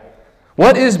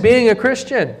 What is being a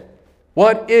Christian?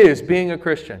 What is being a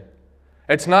Christian?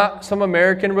 It's not some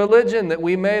American religion that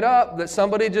we made up, that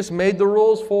somebody just made the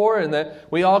rules for, and that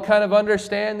we all kind of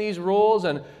understand these rules.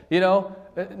 And,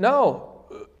 no.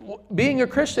 Being a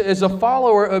Christian is a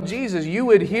follower of Jesus.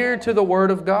 You adhere to the Word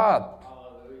of God.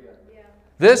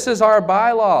 This is our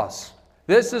bylaws.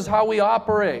 This is how we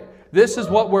operate. This is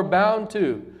what we're bound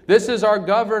to. This is our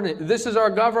government. This is our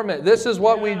government. This is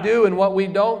what we do and what we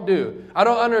don't do. I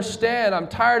don't understand. I'm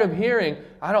tired of hearing,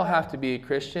 I don't have to be a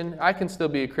Christian. I can still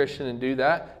be a Christian and do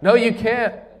that. No, you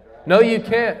can't. No, you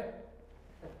can't.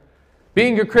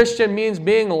 Being a Christian means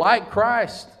being like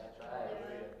Christ.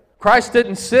 Christ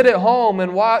didn't sit at home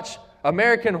and watch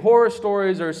American Horror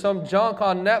Stories or some junk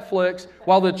on Netflix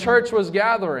while the church was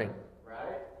gathering.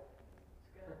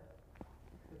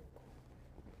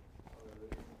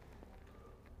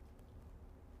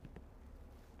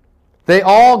 They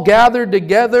all gathered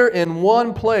together in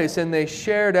one place and they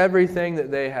shared everything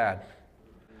that they had.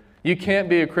 You can't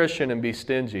be a Christian and be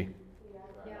stingy.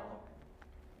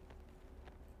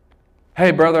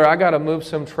 Hey, brother, I got to move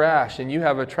some trash and you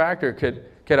have a tractor.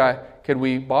 Could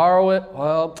we borrow it?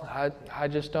 Well, I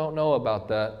just don't know about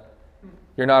that.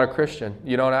 You're not a Christian.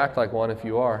 You don't act like one if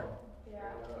you are.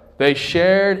 They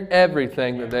shared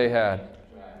everything that they had.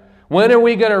 When are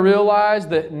we going to realize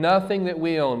that nothing that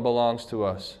we own belongs to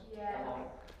us?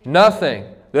 Nothing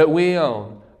that we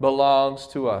own belongs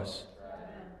to us.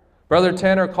 Brother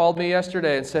Tanner called me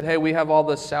yesterday and said, hey, we have all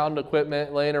this sound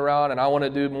equipment laying around and I want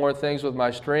to do more things with my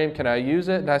stream. Can I use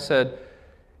it? And I said,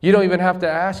 you don't even have to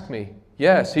ask me.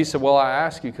 Yes. He said, well, I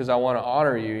ask you because I want to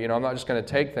honor you. I'm not just going to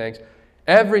take things.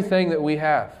 Everything that we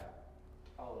have.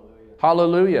 Hallelujah.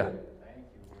 Hallelujah.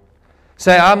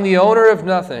 Say, I'm the owner of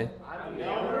nothing. I'm the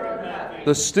owner of nothing.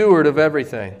 The steward of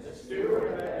everything.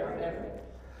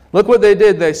 Look what they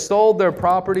did. They sold their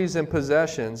properties and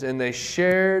possessions and they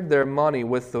shared their money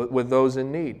with those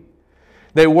in need.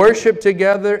 They worshiped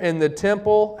together in the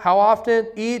temple. How often?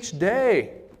 Each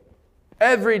day.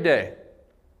 Every day.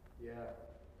 Yeah.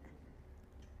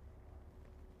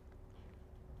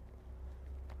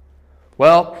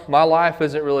 Well, my life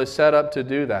isn't really set up to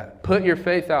do that. Put your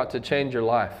faith out to change your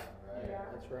life.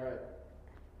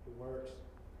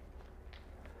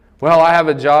 Well, I have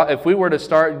a job. If we were to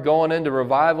start going into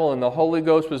revival and the Holy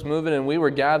Ghost was moving and we were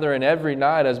gathering every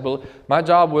night, my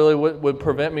job really would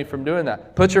prevent me from doing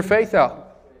that. Put your faith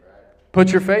out.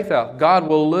 Put your faith out. God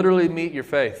will literally meet your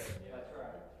faith.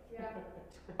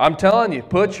 I'm telling you,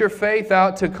 put your faith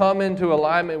out to come into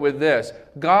alignment with this.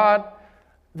 God,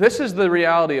 this is the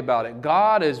reality about it.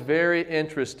 God is very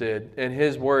interested in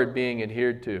His Word being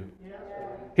adhered to.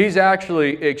 He's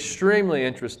actually extremely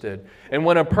interested. And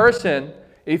when a person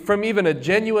from even a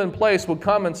genuine place would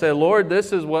come and say, Lord,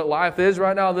 this is what life is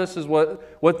right now. This is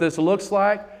what this looks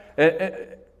like.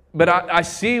 But I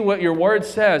see what your word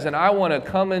says, and I want to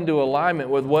come into alignment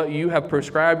with what you have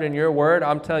prescribed in your word.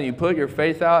 I'm telling you, put your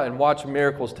faith out and watch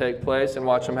miracles take place and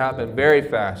watch them happen very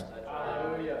fast.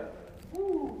 Hallelujah.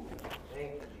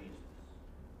 Thank you, Jesus.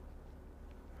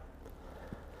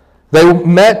 They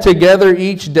met together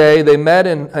each day. They met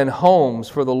in homes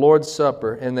for the Lord's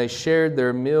Supper, and they shared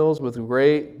their meals with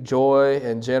great joy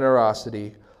and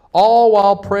generosity, all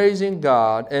while praising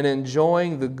God and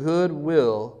enjoying the good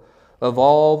will of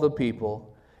all the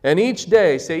people. And each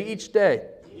day, say each day,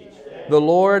 the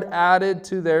Lord added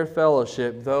to their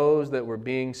fellowship those that were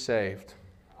being saved.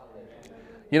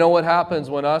 You know what happens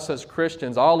when us as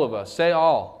Christians, all of us, say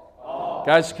all.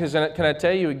 Guys, can I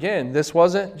tell you again, this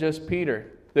wasn't just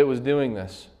Peter that was doing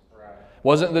this.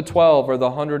 Wasn't the 12 or the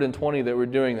 120 that were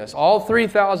doing this. All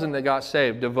 3,000 that got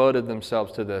saved devoted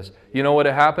themselves to this. You know what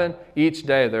happened? Each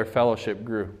day their fellowship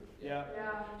grew. Yeah.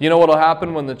 You know what will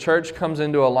happen when the church comes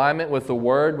into alignment with the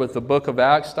Word, with the book of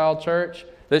Acts style church?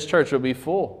 This church will be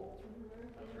full.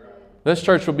 This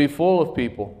church will be full of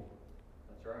people.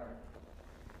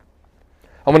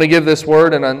 I'm going to give this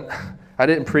word, and I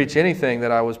didn't preach anything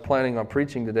that I was planning on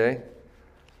preaching today.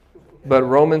 But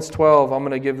Romans 12, I'm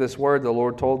going to give this word the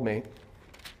Lord told me.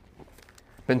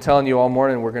 Been telling you all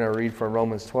morning we're going to read from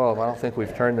Romans 12. I don't think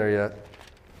we've turned there yet.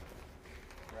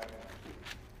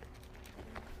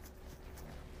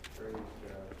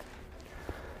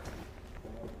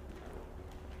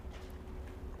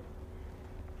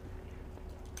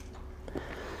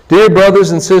 Dear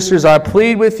brothers and sisters, I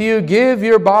plead with you, give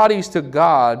your bodies to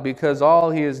God because all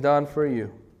He has done for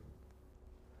you.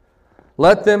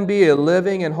 Let them be a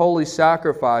living and holy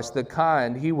sacrifice, the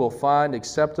kind He will find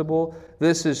acceptable.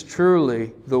 This is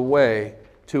truly the way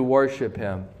to worship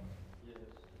Him.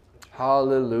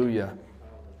 Hallelujah.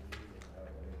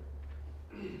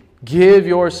 Give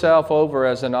yourself over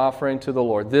as an offering to the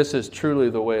Lord. This is truly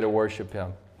the way to worship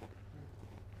Him.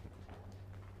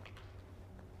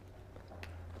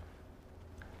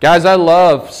 Guys, I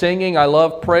love singing. I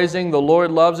love praising. The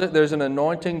Lord loves it. There's an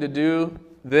anointing to do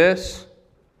this.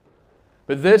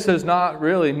 But this is not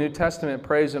really New Testament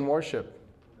praise and worship.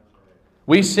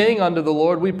 We sing unto the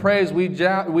Lord. We praise. We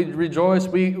rejoice.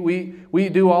 We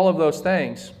do all of those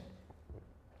things.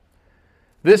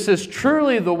 This is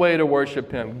truly the way to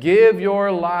worship Him. Give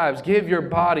your lives, give your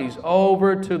bodies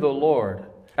over to the Lord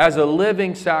as a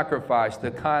living sacrifice, the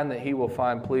kind that He will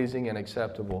find pleasing and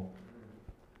acceptable.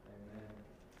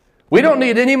 We don't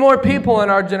need any more people in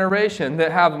our generation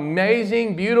that have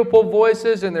amazing, beautiful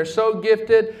voices and they're so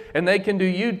gifted and they can do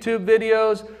YouTube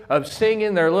videos of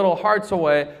singing their little hearts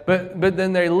away, but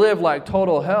then they live like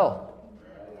total hell.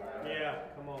 Yeah,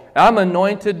 come on. I'm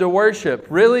anointed to worship.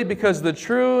 Really? Because the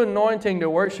true anointing to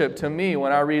worship to me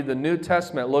when I read the New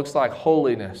Testament looks like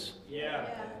holiness. Yeah.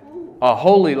 A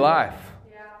holy life.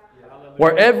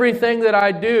 Where everything that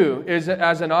I do is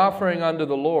as an offering unto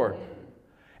the Lord.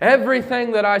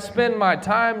 Everything that I spend my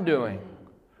time doing,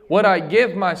 what I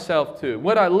give myself to,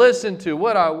 what I listen to,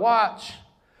 what I watch,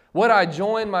 what I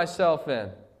join myself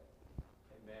in. Amen.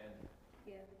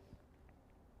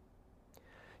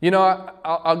 You know,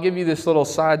 I'll give you this little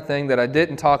side thing that I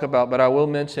didn't talk about, but I will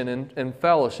mention in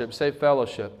fellowship. Say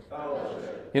fellowship.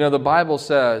 Fellowship. You know, the Bible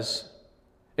says,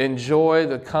 enjoy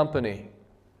the company,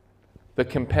 the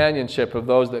companionship of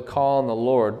those that call on the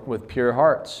Lord with pure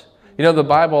hearts. You know, the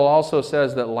Bible also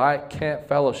says that light can't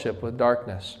fellowship with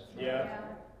darkness. Yeah.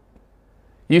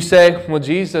 You say, well,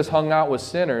 Jesus hung out with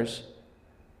sinners.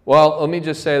 Well, let me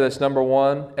just say this. Number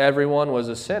one, everyone was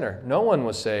a sinner. No one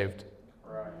was saved.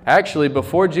 Right. Actually,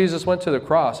 before Jesus went to the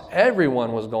cross,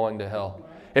 everyone was going to hell.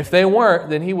 If they weren't,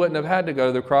 then He wouldn't have had to go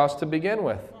to the cross to begin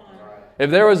with. If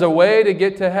there was a way to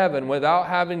get to heaven without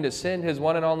having to send His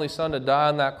one and only Son to die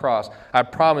on that cross, I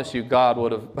promise you God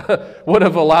would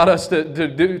have allowed us to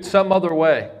do some other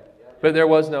way. But there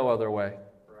was no other way.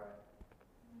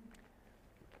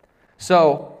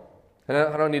 So, and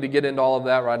I don't need to get into all of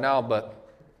that right now, but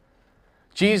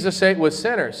Jesus ate with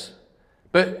sinners.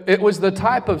 But it was the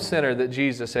type of sinner that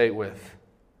Jesus ate with.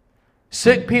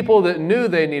 Sick people that knew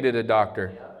they needed a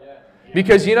doctor.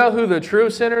 Because you know who the true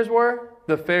sinners were?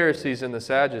 The Pharisees and the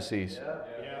Sadducees.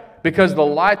 Because the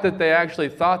light that they actually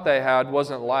thought they had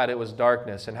wasn't light, it was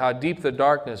darkness. And how deep the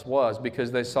darkness was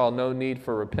because they saw no need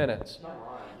for repentance.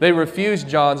 They refused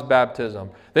John's baptism.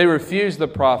 They refused the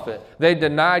prophet. They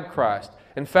denied Christ.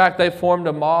 In fact, they formed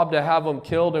a mob to have Him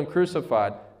killed and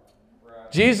crucified.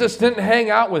 Jesus didn't hang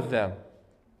out with them.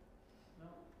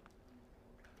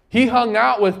 He hung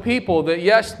out with people that,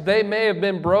 yes, they may have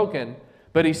been broken,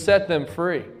 but He set them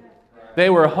free. They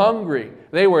were hungry.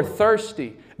 They were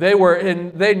thirsty. They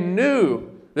knew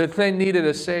that they needed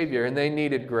a Savior and they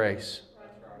needed grace.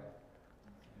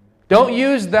 Don't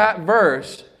use that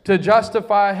verse to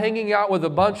justify hanging out with a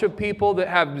bunch of people that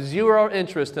have zero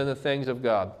interest in the things of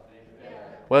God.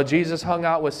 Well, Jesus hung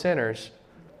out with sinners.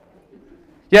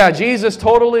 Yeah, Jesus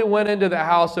totally went into the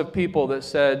house of people that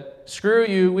said, screw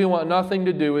you, we want nothing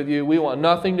to do with you. We want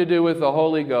nothing to do with the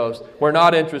Holy Ghost. We're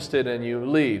not interested in you.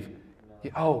 Leave.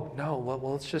 Oh, no, well,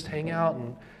 let's just hang out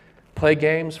and play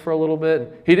games for a little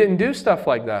bit. He didn't do stuff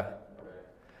like that.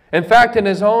 In fact, in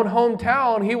His own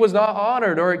hometown, He was not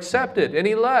honored or accepted, and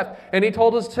He left. And He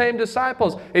told His same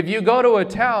disciples, if you go to a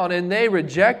town and they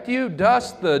reject you,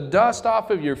 dust the dust off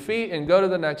of your feet and go to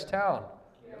the next town.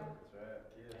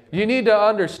 You need to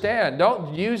understand,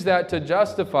 don't use that to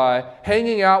justify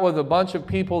hanging out with a bunch of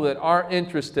people that aren't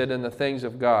interested in the things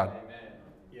of God.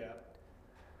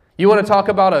 You want to talk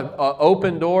about an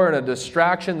open door and a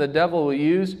distraction the devil will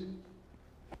use?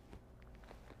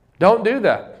 Don't do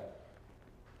that.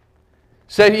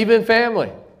 Say even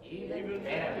family.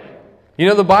 You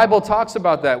know, the Bible talks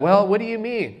about that. Well, what do you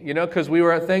mean? You know, because we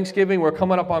were at Thanksgiving, we're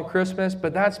coming up on Christmas,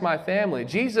 but that's my family.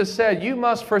 Jesus said, you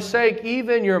must forsake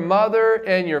even your mother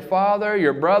and your father,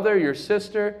 your brother, your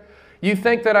sister. You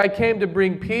think that I came to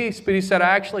bring peace, but he said, I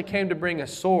actually came to bring a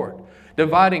sword,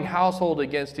 dividing household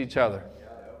against each other.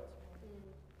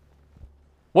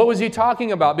 What was he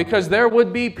talking about? Because there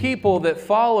would be people that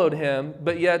followed him,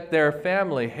 but yet their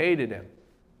family hated him.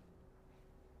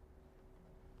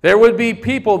 There would be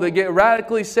people that get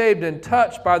radically saved and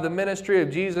touched by the ministry of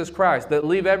Jesus Christ, that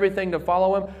leave everything to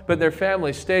follow him, but their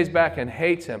family stays back and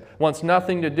hates him, wants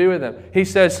nothing to do with him. He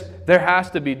says there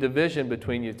has to be division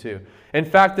between you two. In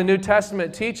fact, the New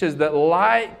Testament teaches that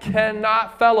light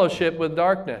cannot fellowship with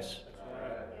darkness.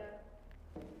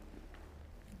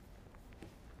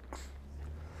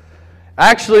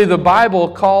 Actually, the Bible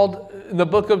called, in the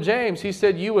book of James, he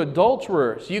said, you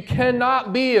adulterers, you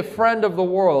cannot be a friend of the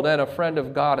world and a friend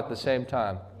of God at the same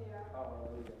time.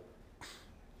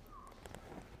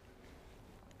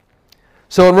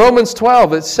 So in Romans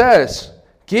 12 it says,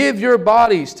 give your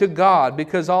bodies to God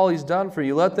because all he's done for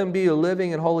you. Let them be a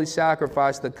living and holy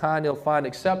sacrifice, the kind you'll find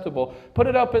acceptable. Put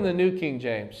it up in the New King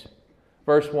James,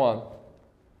 verse 1.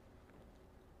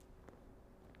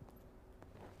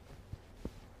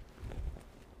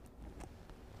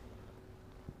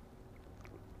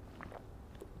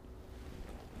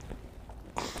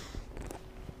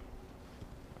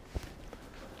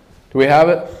 Do we have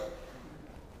it?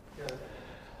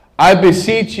 I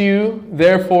beseech you,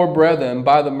 therefore, brethren,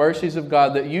 by the mercies of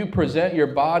God, that you present your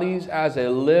bodies as a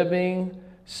living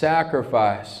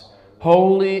sacrifice,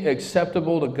 holy,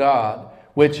 acceptable to God,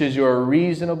 which is your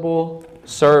reasonable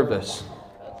service.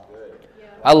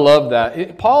 I love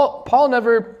that. Paul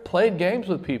never played games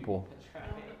with people.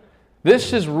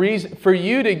 This is reason for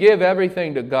you to give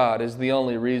everything to God is the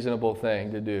only reasonable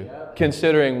thing to do,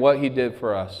 considering what he did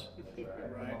for us.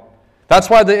 That's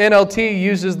why the NLT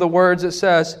uses the words, it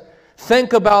says,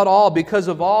 think about all because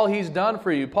of all he's done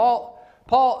for you. Paul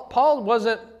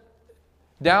wasn't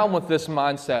down with this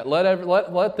mindset.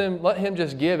 Let him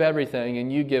just give everything and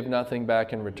you give nothing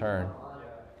back in return.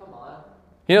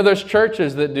 You know, there's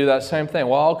churches that do that same thing.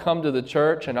 Well, I'll come to the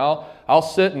church and I'll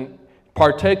sit and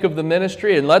partake of the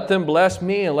ministry and let them bless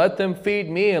me and let them feed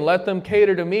me and let them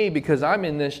cater to me because I'm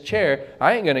in this chair.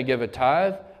 I ain't going to give a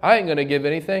tithe. I ain't going to give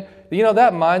anything. You know,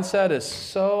 that mindset is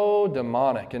so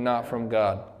demonic and not from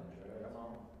God.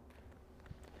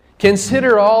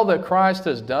 Consider all that Christ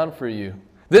has done for you.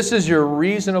 This is your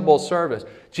reasonable service.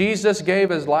 Jesus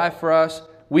gave his life for us.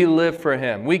 We live for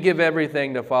him. We give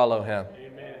everything to follow him.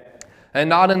 Amen. And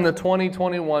not in the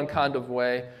 2021 kind of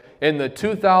way, in the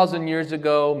 2,000 years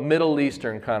ago, Middle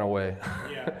Eastern kind of way.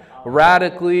 Yeah.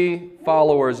 Radically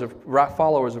followers of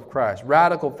Christ.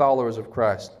 Radical followers of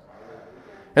Christ.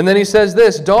 And then he says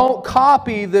this, don't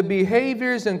copy the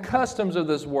behaviors and customs of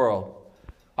this world.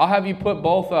 I'll have you put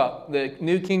both up, the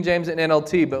New King James and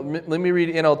NLT, but let me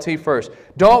read NLT first.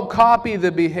 Don't copy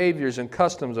the behaviors and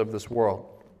customs of this world.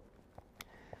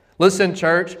 Listen,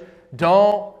 church,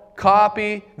 don't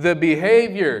copy the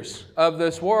behaviors of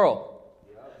this world.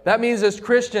 That means as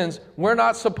Christians, we're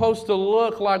not supposed to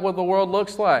look like what the world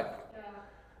looks like.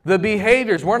 The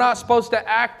behaviors. We're not supposed to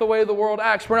act the way the world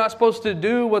acts. We're not supposed to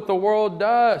do what the world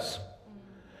does.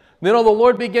 You know, the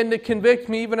Lord began to convict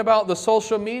me even about the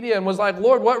social media and was like,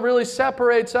 Lord, what really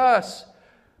separates us?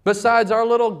 Besides our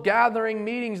little gathering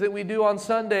meetings that we do on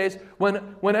Sundays,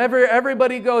 whenever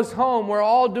everybody goes home, we're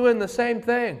all doing the same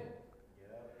thing.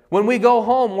 When we go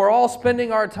home, we're all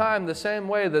spending our time the same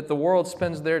way that the world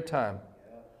spends their time.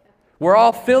 We're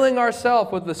all filling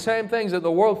ourselves with the same things that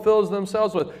the world fills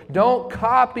themselves with. Don't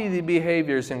copy the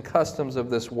behaviors and customs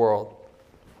of this world.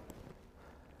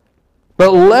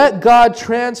 But let God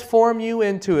transform you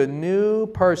into a new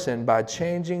person by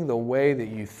changing the way that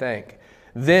you think.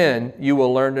 Then you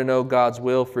will learn to know God's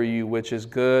will for you, which is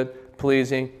good,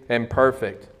 pleasing, and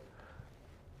perfect.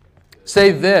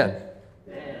 Say then.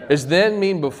 Does then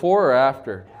mean before or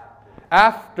after?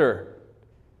 After.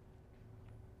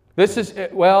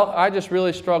 I just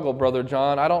really struggle, Brother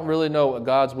John. I don't really know what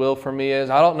God's will for me is.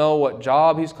 I don't know what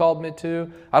job he's called me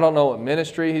to. I don't know what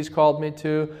ministry he's called me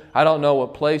to. I don't know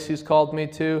what place he's called me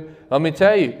to. Let me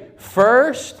tell you,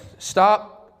 first,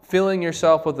 stop filling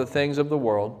yourself with the things of the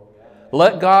world.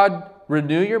 Let God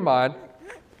renew your mind.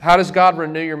 How does God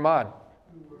renew your mind?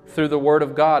 Through the Word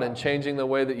of God and changing the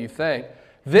way that you think.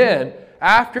 Then,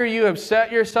 after you have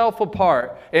set yourself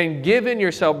apart and given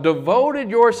yourself, devoted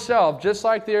yourself, just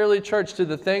like the early church, to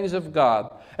the things of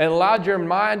God, and allowed your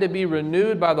mind to be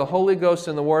renewed by the Holy Ghost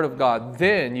and the Word of God,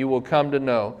 then you will come to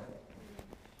know.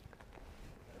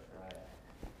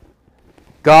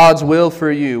 God's will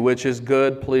for you, which is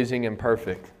good, pleasing, and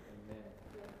perfect.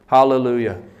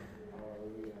 Hallelujah.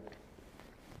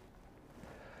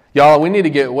 Y'all, we need to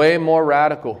get way more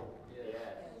radical.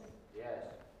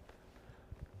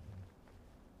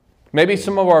 Maybe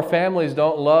some of our families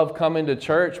don't love coming to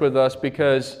church with us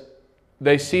because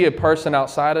they see a person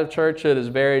outside of church that is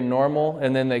very normal,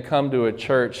 and then they come to a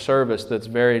church service that's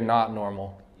very not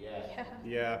normal.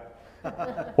 Yeah.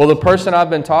 Well, the person I've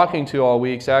been talking to all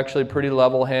week is actually pretty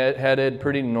level-headed,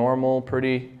 pretty normal,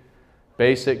 pretty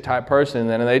basic type person.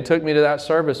 And they took me to that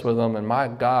service with them, and my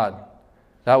God,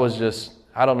 that was just,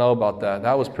 I don't know about that.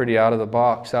 That was pretty out of the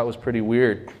box. That was pretty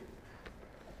weird.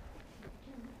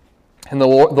 And the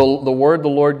word the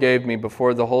Lord gave me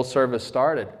before the whole service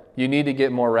started, you need to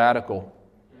get more radical.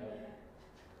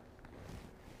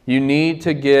 You need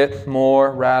to get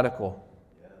more radical.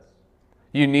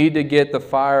 You need to get the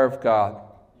fire of God.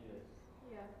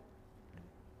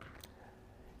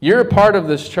 You're a part of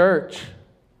this church.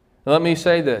 Let me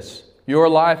say this. Your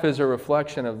life is a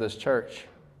reflection of this church.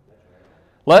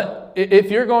 If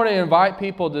you're going to invite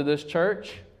people to this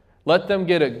church, let them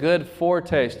get a good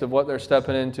foretaste of what they're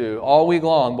stepping into all week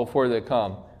long before they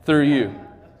come through you.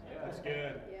 That's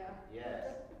good.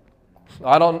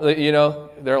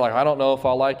 They're like, I don't know if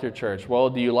I'll like your church. Well,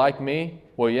 do you like me?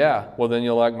 Well, yeah. Well, then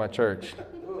you'll like my church.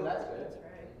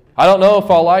 I don't know if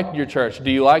I'll like your church.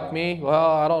 Do you like me?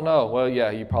 Well, I don't know. Well,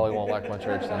 yeah, you probably won't like my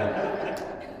church then.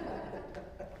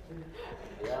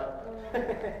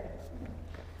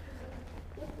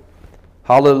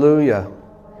 Hallelujah.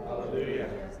 Hallelujah.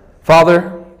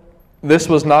 Father, this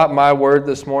was not my word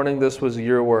this morning. This was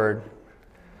your word.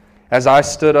 As I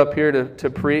stood up here to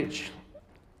preach,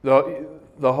 the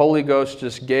Holy Ghost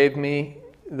just gave me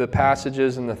the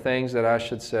passages and the things that I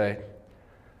should say.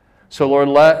 So, Lord,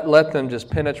 let them just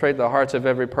penetrate the hearts of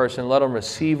every person. Let them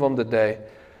receive them today.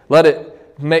 Let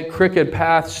it make crooked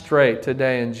paths straight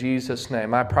today in Jesus'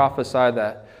 name. I prophesy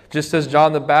that. Just as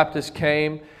John the Baptist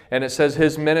came, and it says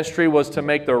his ministry was to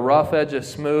make the rough edges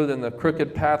smooth and the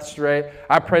crooked path straight.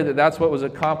 I pray that that's what was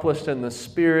accomplished in the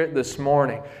Spirit this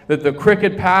morning. That the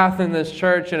crooked path in this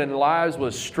church and in lives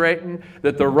was straightened.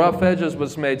 That the rough edges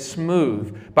was made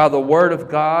smooth by the Word of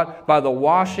God, by the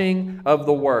washing of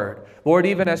the Word. Lord,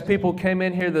 even as people came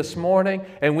in here this morning,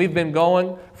 and we've been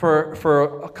going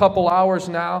for a couple hours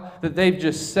now, that they've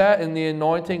just sat in the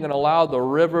anointing and allowed the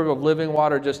river of living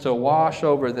water just to wash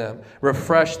over them,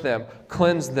 refresh them,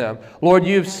 cleanse them. Lord,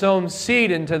 you've sown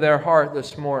seed into their heart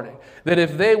this morning, that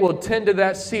if they will tend to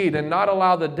that seed and not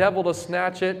allow the devil to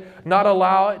snatch it, not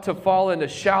allow it to fall into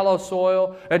shallow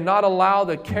soil, and not allow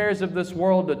the cares of this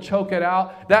world to choke it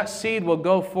out, that seed will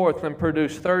go forth and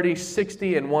produce 30,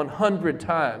 60, and 100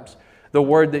 times the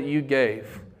word that you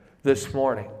gave this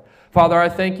morning. Father, I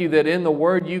thank you that in the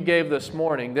word you gave this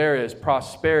morning, there is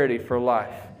prosperity for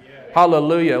life.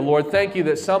 Hallelujah. Lord, thank you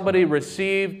that somebody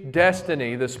received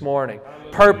destiny this morning,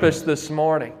 purpose this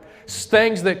morning.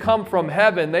 Things that come from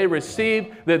heaven, they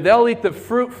receive that they'll eat the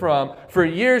fruit from for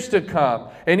years to come.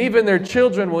 And even their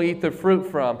children will eat the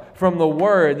fruit from the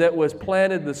word that was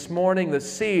planted this morning, the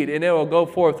seed, and it will go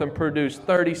forth and produce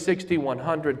 30, 60,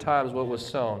 100 times what was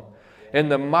sown. In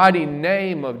the mighty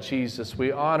name of Jesus,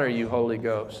 we honor you, Holy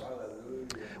Ghost.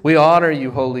 We honor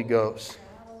you, Holy Ghost.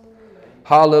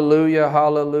 Hallelujah,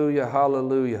 hallelujah,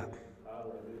 hallelujah.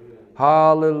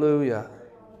 Hallelujah.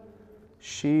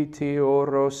 Shiti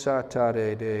oro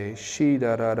satare de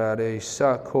shidarare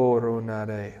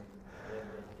sakoronare.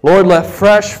 Lord, let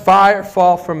fresh fire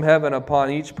fall from heaven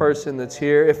upon each person that's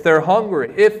here. If they're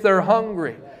hungry, if they're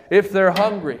hungry.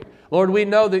 Lord, we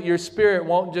know that your Spirit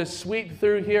won't just sweep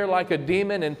through here like a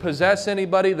demon and possess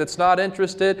anybody that's not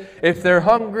interested. If they're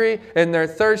hungry and they're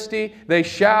thirsty, they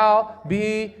shall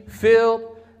be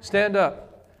filled. Stand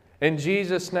up. In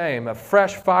Jesus' name, a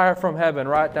fresh fire from heaven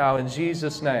right now in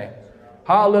Jesus' name.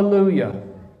 Hallelujah.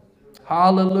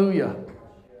 Hallelujah.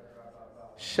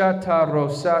 Shataro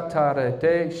satare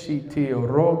de shitio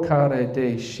rokare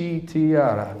de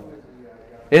shitiara.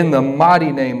 In the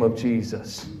mighty name of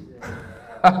Jesus.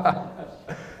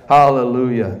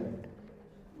 Hallelujah.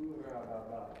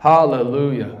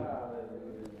 Hallelujah.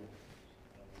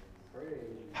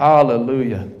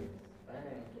 Hallelujah.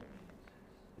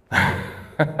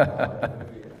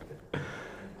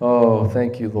 Oh,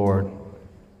 thank you, Lord.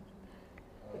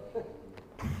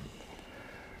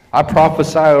 I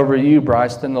prophesy over you,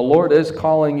 Bryson. The Lord is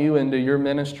calling you into your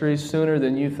ministry sooner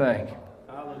than you think.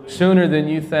 Sooner than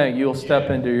you think, you'll step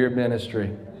into your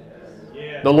ministry.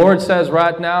 The Lord says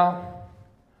right now,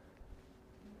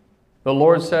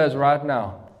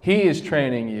 He is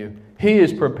training you. He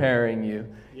is preparing you.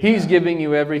 He's giving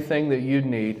you everything that you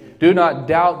need. Do not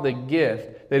doubt the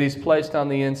gift that He's placed on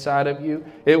the inside of you.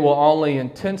 It will only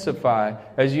intensify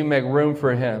as you make room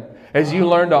for Him. As you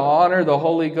learn to honor the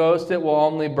Holy Ghost, it will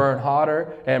only burn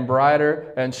hotter and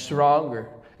brighter and stronger.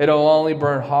 It'll only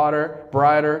burn hotter,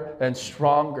 brighter, and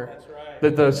stronger. That's right.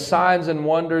 That the signs and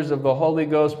wonders of the Holy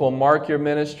Ghost will mark your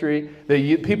ministry.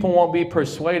 That people won't be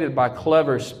persuaded by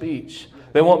clever speech.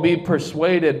 They won't be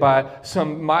persuaded by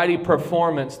some mighty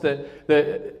performance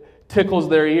that tickles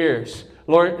their ears.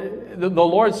 Lord, the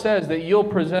Lord says that you'll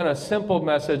present a simple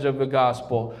message of the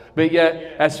gospel, but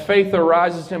yet as faith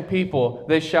arises in people,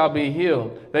 they shall be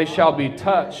healed. They shall be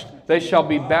touched. They shall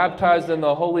be baptized in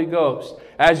the Holy Ghost.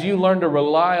 As you learn to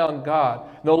rely on God,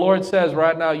 the Lord says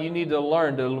right now you need to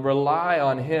learn to rely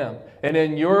on Him. And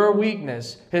in your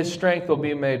weakness, His strength will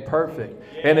be made perfect.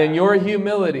 And in your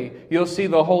humility, you'll see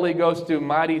the Holy Ghost do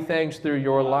mighty things through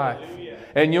your life.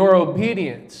 And your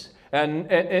obedience.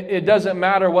 And it doesn't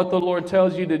matter what the Lord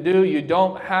tells you to do. You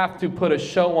don't have to put a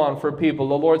show on for people.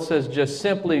 The Lord says, just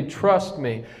simply trust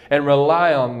me and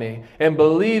rely on me and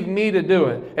believe me to do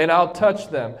it. And I'll touch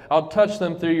them. I'll touch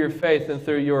them through your faith and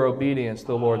through your obedience,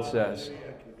 the Lord says.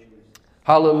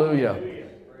 Hallelujah.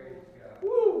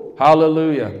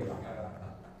 Hallelujah.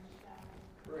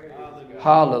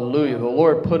 Hallelujah. The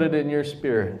Lord put it in your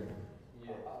spirit.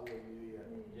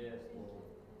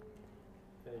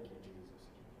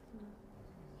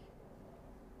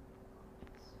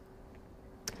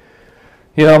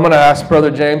 You know, I'm going to ask Brother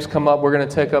James come up. We're going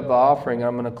to take up the offering.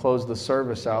 I'm going to close the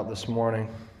service out this morning.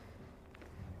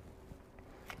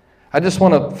 I just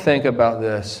want to think about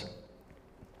this.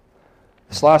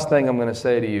 This last thing I'm going to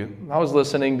say to you. I was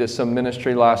listening to some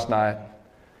ministry last night.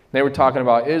 They were talking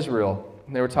about Israel.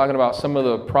 They were talking about some of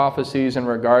the prophecies in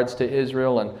regards to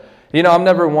Israel. And, you know, I'm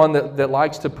never one that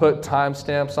likes to put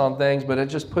timestamps on things, but it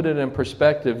just put it in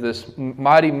perspective. This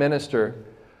mighty minister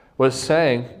was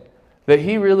saying that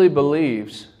he really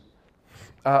believes.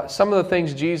 Some of the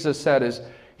things Jesus said is,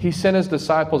 He sent His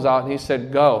disciples out and He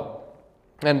said, go.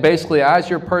 And basically, as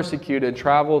you're persecuted,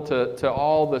 travel to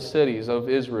all the cities of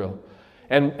Israel.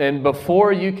 And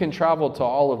before you can travel to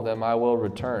all of them, I will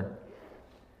return.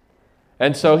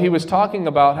 And so he was talking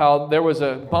about how there was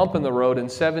a bump in the road in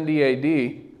 70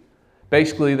 AD.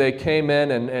 Basically, they came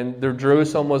in and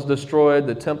Jerusalem was destroyed,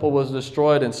 the temple was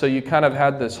destroyed, and so you kind of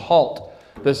had this halt.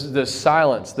 This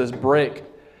silence, this break,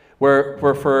 where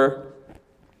for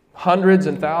hundreds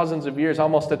and thousands of years,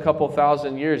 almost a couple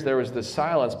thousand years, there was this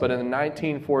silence. But in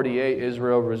 1948,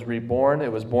 Israel was reborn.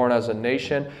 It was born as a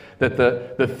nation. That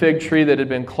the fig tree that had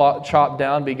been chopped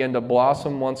down began to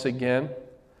blossom once again.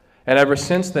 And ever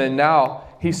since then, now,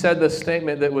 he said this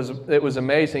statement that was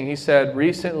amazing. He said,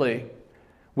 recently,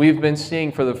 we've been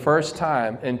seeing for the first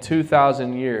time in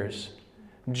 2,000 years,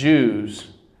 Jews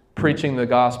preaching the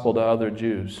gospel to other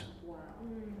Jews.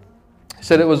 He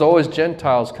said it was always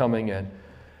Gentiles coming in.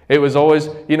 It was always,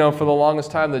 you know, for the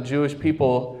longest time, the Jewish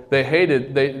people, they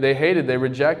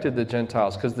rejected the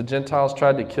Gentiles because the Gentiles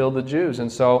tried to kill the Jews.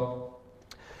 And so,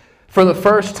 for the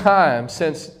first time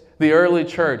since the early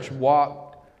church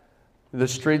walked the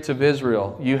streets of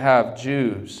Israel, you have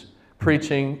Jews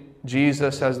preaching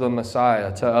Jesus as the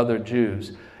Messiah to other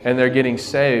Jews. And they're getting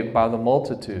saved by the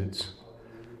multitudes.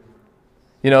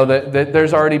 You know, that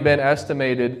there's already been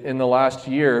estimated in the last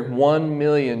year, 1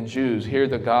 million Jews hear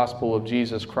the gospel of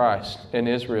Jesus Christ in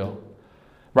Israel.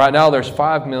 Right now, there's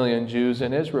 5 million Jews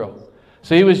in Israel.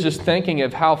 So he was just thinking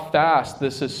of how fast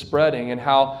this is spreading and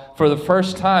how, for the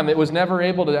first time, it was never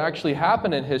able to actually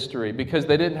happen in history because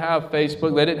they didn't have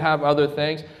Facebook, they didn't have other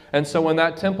things. And so when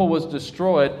that temple was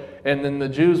destroyed and then the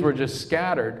Jews were just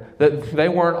scattered, that they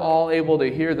weren't all able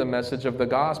to hear the message of the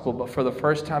gospel. But for the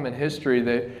first time in history,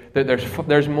 that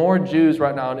there's more Jews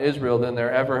right now in Israel than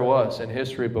there ever was in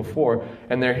history before.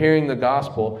 And they're hearing the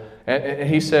gospel. And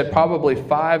he said probably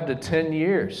 5 to 10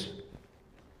 years,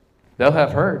 they'll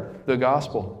have heard the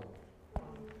gospel.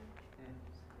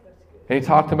 And he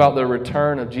talked about the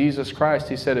return of Jesus Christ.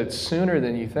 He said it's sooner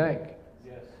than you think.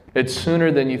 It's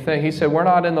sooner than you think. He said, we're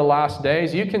not in the last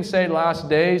days. You can say last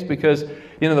days because,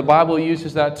 you know, the Bible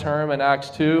uses that term in Acts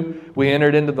 2. We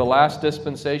entered into the last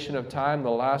dispensation of time,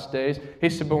 the last days. He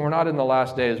said, but we're not in the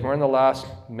last days. We're in the last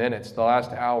minutes, the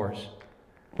last hours.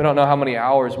 We don't know how many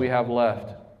hours we have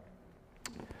left.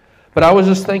 But I was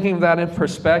just thinking of that in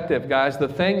perspective, guys. The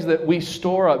things that we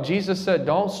store up. Jesus said,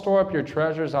 don't store up your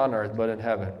treasures on earth, but in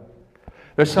heaven.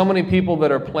 There's so many people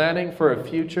that are planning for a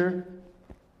future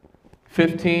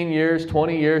 15 years,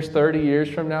 20 years, 30 years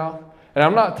from now. And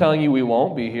I'm not telling you we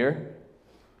won't be here.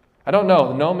 I don't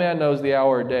know. No man knows the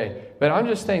hour or day. But I'm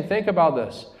just saying, think about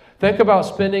this. Think about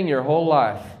spending your whole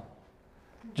life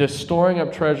just storing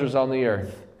up treasures on the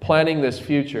earth, planning this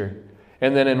future,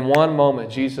 and then in one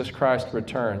moment Jesus Christ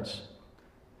returns,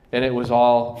 and it was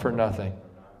all for nothing.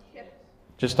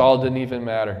 Just all didn't even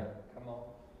matter.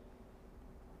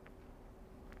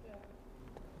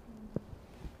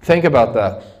 Think about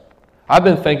that. I've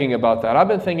been thinking about that. I've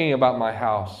been thinking about my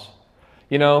house.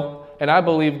 You know, and I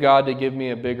believe God to give me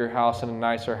a bigger house and a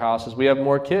nicer house as we have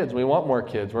more kids. We want more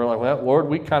kids. We're like, well, Lord,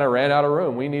 we kind of ran out of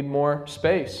room. We need more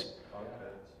space.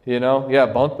 You know, yeah,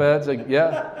 bunk beds.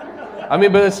 Yeah. I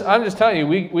mean, but I'm just telling you,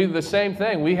 we the same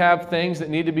thing. We have things that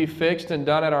need to be fixed and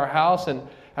done at our house. And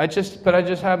I just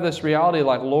have this reality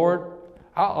like, Lord,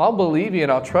 I'll believe you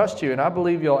and I'll trust you. And I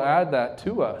believe you'll add that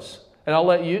to us. And I'll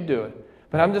let you do it.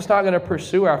 But I'm just not going to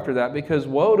pursue after that, because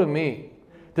woe to me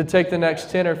to take the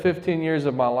next 10 or 15 years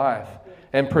of my life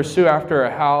and pursue after a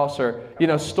house or, you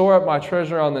know, store up my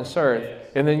treasure on this earth,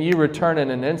 and then you return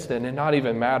in an instant and not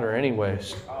even matter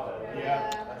anyways. Yeah.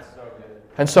 That's so good.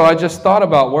 And so I just thought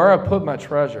about where I put my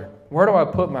treasure. Where do I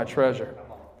put my treasure?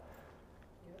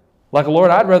 Like, Lord,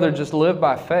 I'd rather just live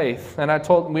by faith.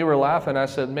 And we were laughing. I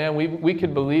said, man, we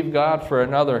could believe God for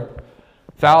another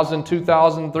 $1,000,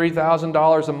 $2,000,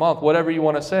 $3,000 a month, whatever you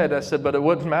want to say it. I said, but it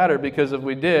wouldn't matter, because if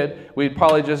we did, we'd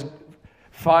probably just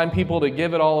find people to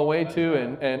give it all away to,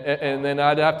 and then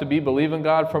I'd have to be believing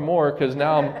God for more, because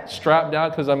now I'm strapped down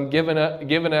because I'm giving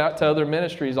it out to other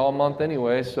ministries all month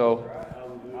anyway. So,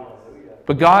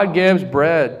 but God gives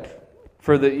bread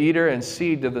for the eater and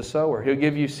seed to the sower. He'll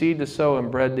give you seed to sow and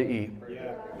bread to eat.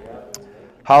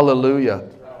 Hallelujah.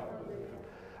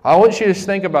 I want you to just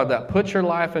think about that. Put your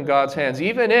life in God's hands.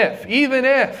 Even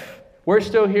if we're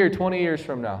still here 20 years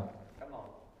from now.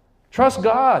 Trust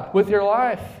God with your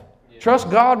life. Trust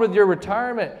God with your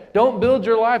retirement. Don't build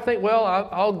your life. Think, well,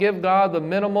 I'll give God the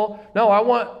minimal.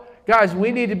 No, guys,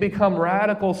 we need to become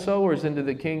radical sowers into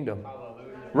the kingdom.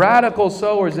 Radical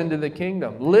sowers into the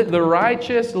kingdom. The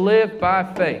righteous live by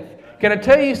faith. Can I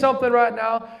tell you something right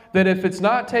now? That if it's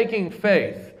not taking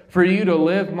faith for you to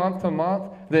live month to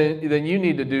month, then you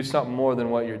need to do something more than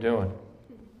what you're doing.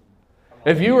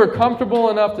 If you are comfortable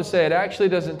enough to say, it actually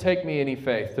doesn't take me any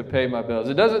faith to pay my bills.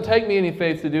 It doesn't take me any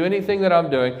faith to do anything that I'm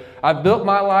doing. I've built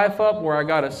my life up where I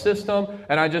got a system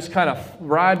and I just kind of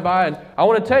ride by. And I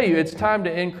want to tell you, it's time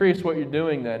to increase what you're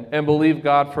doing then and believe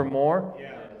God for more.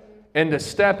 Yeah. And to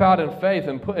step out in faith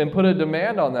and put a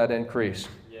demand on that increase.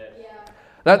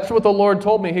 That's what the Lord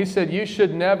told me. He said, you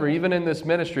should never, even in this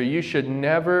ministry, you should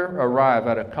never arrive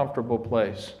at a comfortable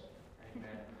place. Amen.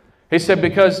 He said,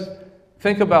 because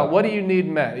think about, what do you need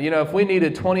met? You know, if we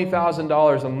needed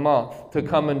 $20,000 a month to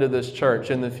come into this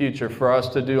church in the future for us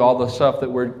to do all the stuff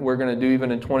that we're going to do even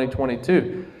in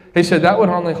 2022, he said that would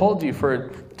only hold you for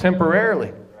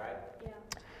temporarily.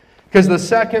 Because the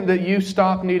second that you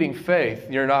stop needing faith,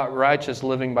 you're not righteous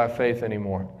living by faith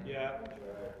anymore. Yeah.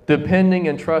 Depending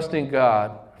and trusting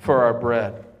God for our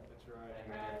bread. That's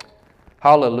right.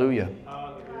 Hallelujah.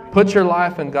 Hallelujah. Put your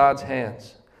life in God's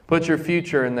hands. Put your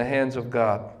future in the hands of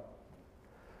God.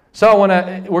 So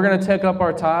we're going to take up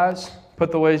our tithes.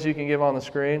 Put the ways you can give on the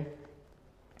screen.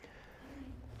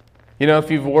 You know, if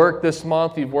you've worked this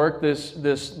month, you've worked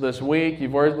this week,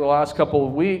 you've worked the last couple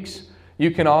of weeks, you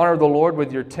can honor the Lord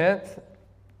with your 10th.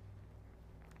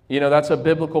 You know, that's a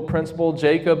biblical principle.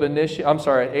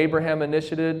 Abraham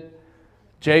initiated.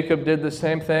 Jacob did the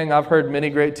same thing. I've heard many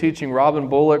great teaching. Robin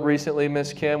Bullock recently,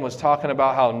 Miss Kim, was talking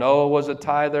about how Noah was a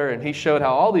tither, and he showed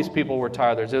how all these people were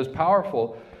tithers. It was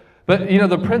powerful. But, you know,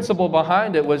 the principle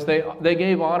behind it was they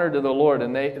gave honor to the Lord,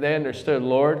 and they understood,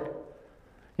 Lord,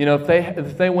 you know,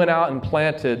 if they went out and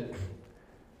planted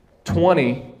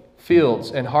 20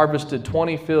 fields and harvested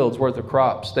 20 fields worth of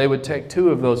crops, they would take 2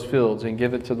 of those fields and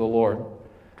give it to the Lord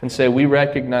and say, we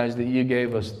recognize that you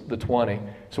gave us the 20,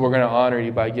 so we're going to honor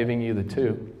you by giving you the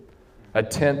 2. A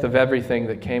 10th of everything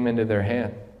that came into their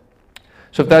hand.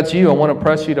 So if that's you, I want to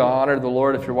press you to honor the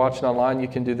Lord. If you're watching online, you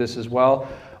can do this as well.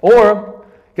 Or,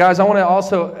 guys, I want to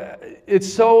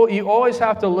also, you always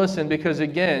have to listen, because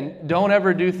again, don't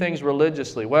ever do things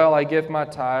religiously. Well, I give my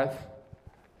tithe.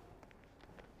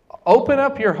 Open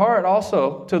up your heart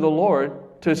also to the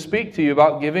Lord to speak to you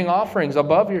about giving offerings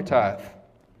above your tithe.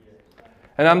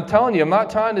 And I'm telling you, I'm not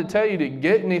trying to tell you to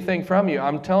get anything from you.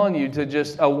 I'm telling you to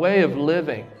just a way of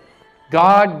living.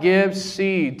 God gives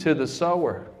seed to the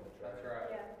sower. That's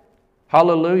right.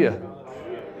 Hallelujah.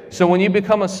 So when you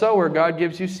become a sower, God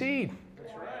gives you seed.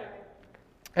 That's right.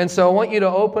 And so I want you to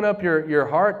open up your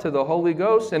heart to the Holy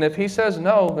Ghost. And if He says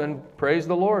no, then praise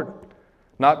the Lord.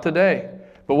 Not today.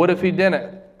 But what if He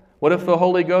didn't? What if the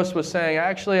Holy Ghost was saying,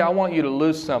 actually, I want you to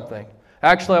lose something.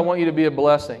 Actually, I want you to be a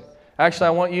blessing. Actually,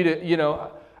 I want you to,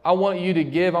 I want you to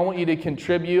give. I want you to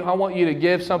contribute. I want you to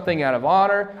give something out of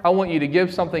honor. I want you to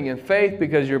give something in faith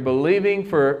because you're believing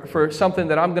for something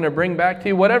that I'm going to bring back to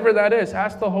you. Whatever that is,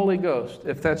 ask the Holy Ghost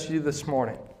if that's you this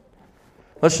morning.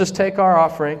 Let's just take our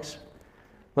offerings.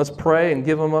 Let's pray and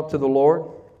give them up to the Lord.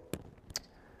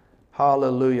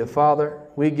 Hallelujah. Father,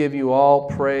 we give you all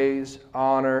praise,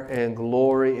 honor, and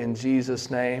glory in Jesus'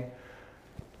 name.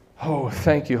 Oh,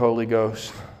 thank you, Holy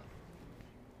Ghost.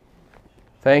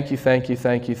 Thank you, thank you,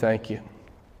 thank you, thank you.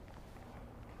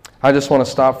 I just want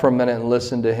to stop for a minute and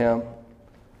listen to Him.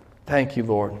 Thank you,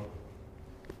 Lord.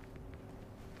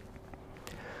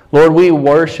 Lord, we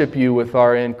worship you with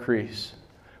our increase.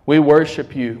 We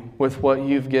worship you with what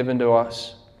you've given to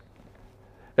us.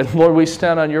 And Lord, we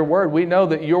stand on your word. We know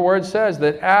that your word says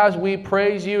that as we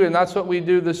praise you, and that's what we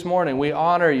do this morning, we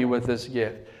honor you with this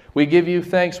gift. We give you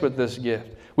thanks with this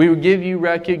gift. We give you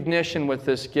recognition with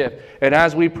this gift. And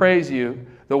as we praise you,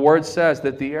 the word says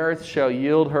that the earth shall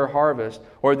yield her harvest,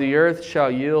 or the earth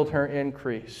shall yield her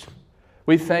increase.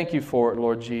 We thank you for it,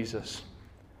 Lord Jesus.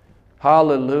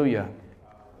 Hallelujah.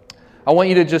 I want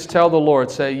you to just tell the Lord,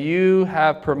 say, you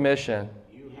have permission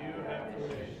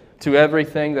to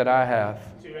everything that I have.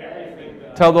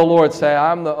 Tell the Lord, say,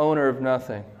 I'm the owner of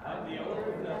nothing.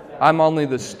 I'm only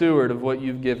the steward of what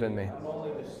you've given me.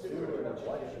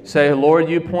 Say, Lord,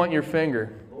 you point your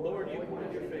finger,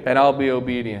 and I'll be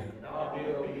obedient.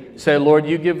 Say, Lord,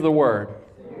 you give the word,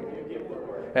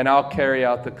 and I'll carry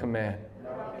out the command.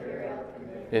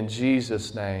 In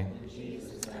Jesus' name.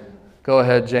 Go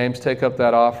ahead, James, take up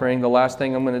that offering. The last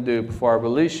thing I'm going to do before I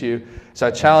release you is I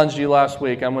challenged you last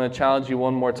week. I'm going to challenge you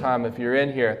one more time if you're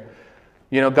in here.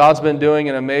 You know, God's been doing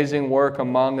an amazing work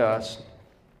among us,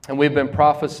 and we've been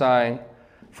prophesying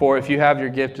for, if you have your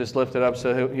gift, just lift it up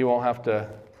so he won't have to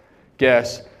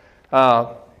guess.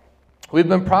 We've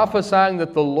been prophesying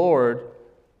that the Lord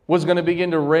was going to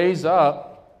begin to raise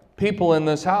up people in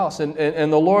this house. And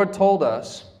the Lord told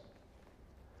us,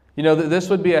 you know, that this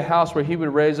would be a house where He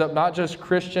would raise up not just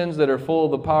Christians that are full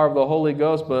of the power of the Holy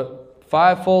Ghost, but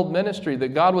fivefold ministry, that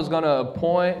God was going to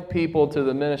appoint people to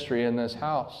the ministry in this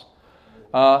house.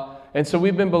 And so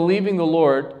we've been believing the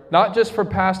Lord, not just for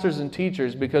pastors and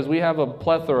teachers, because we have a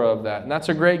plethora of that, and that's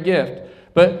a great gift.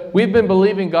 But we've been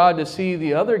believing God to see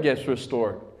the other gifts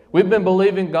restored. We've been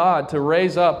believing God to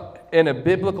raise up in a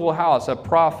biblical house a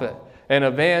prophet, an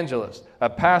evangelist, a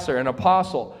pastor, an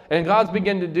apostle. And God's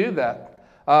begun to do that.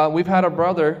 We've had a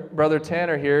Brother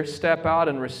Tanner here, step out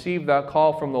and receive that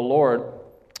call from the Lord,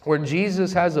 where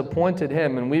Jesus has appointed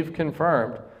him, and we've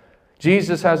confirmed,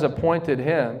 Jesus has appointed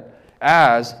him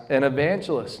as an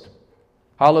evangelist.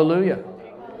 Hallelujah.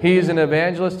 He is an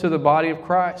evangelist to the body of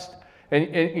Christ.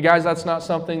 And guys, that's not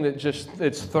something that just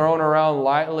it's thrown around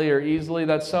lightly or easily.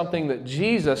 That's something that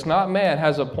Jesus, not man,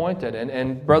 has appointed.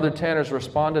 And Brother Tanner's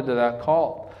responded to that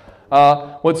call.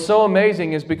 What's so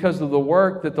amazing is because of the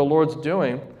work that the Lord's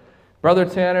doing, Brother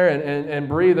Tanner and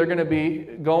Bree, they're going to be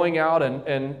going out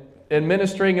and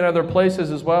ministering in other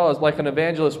places as well as like an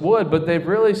evangelist would, but they've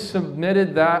really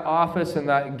submitted that office and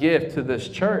that gift to this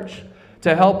church,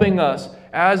 to helping us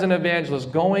as an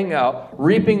evangelist, going out,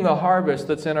 reaping the harvest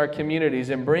that's in our communities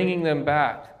and bringing them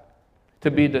back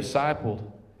to be discipled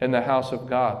in the house of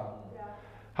God.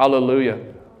 Hallelujah.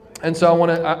 And so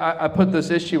I put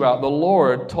this issue out. The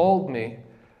Lord told me,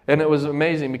 and it was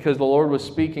amazing because the Lord was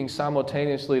speaking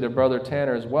simultaneously to Brother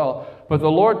Tanner as well, but the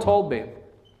Lord told me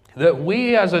that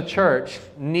we as a church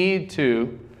need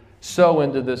to sow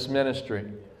into this ministry.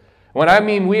 When I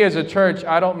mean we as a church,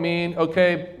 I don't mean,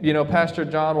 okay, you know, Pastor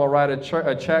John will write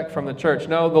a check from the church.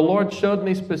 No, the Lord showed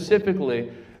me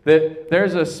specifically that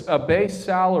there's a base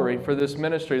salary for this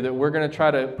ministry that we're going to try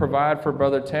to provide for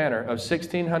Brother Tanner of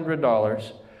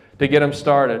 $1,600 to get him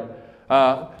started.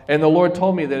 And the Lord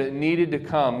told me that it needed to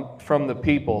come from the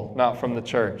people, not from the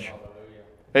church.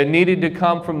 It needed to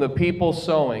come from the people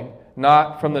sowing,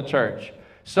 not from the church.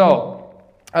 So,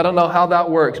 I don't know how that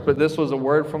works, but this was a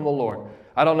word from the Lord.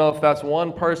 I don't know if that's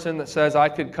one person that says I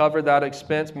could cover that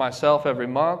expense myself every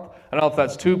month. I don't know if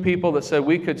that's two people that said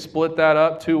we could split that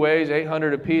up 2 ways,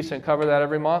 $800 a piece, and cover that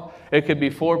every month. It could be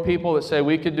 4 people that say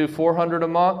we could do $400 a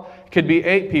month. It could be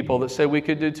 8 people that say we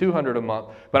could do $200 a month.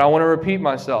 But I want to repeat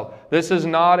myself. This is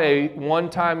not a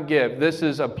one-time gift. This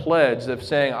is a pledge of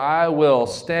saying I will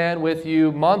stand with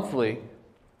you monthly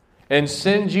and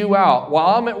send you out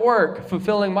while I'm at work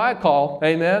fulfilling my call.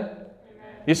 Amen?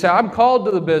 You say, I'm called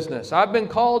to the business. I've been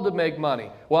called to make money.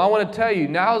 Well, I want to tell you,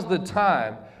 now's the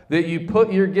time that you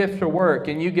put your gift to work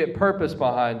and you get purpose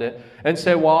behind it and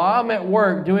say, while I'm at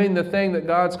work doing the thing that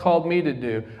God's called me to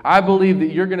do, I believe that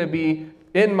you're going to be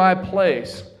in my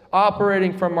place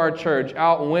operating from our church,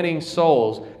 out winning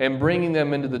souls and bringing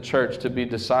them into the church to be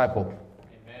discipled.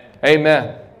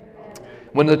 Amen.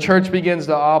 When the church begins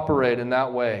to operate in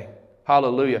that way,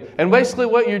 hallelujah. And basically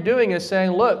what you're doing is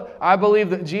saying, look, I believe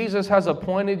that Jesus has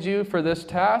appointed you for this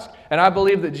task, and I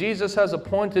believe that Jesus has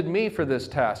appointed me for this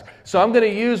task. So I'm going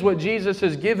to use what Jesus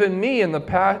has given me in the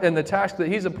task that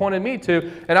He's appointed me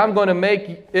to, and I'm going to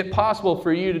make it possible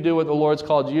for you to do what the Lord's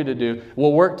called you to do.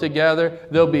 We'll work together.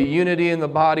 There'll be unity in the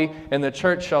body, and the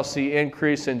church shall see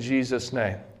increase in Jesus'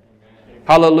 name.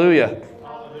 Hallelujah.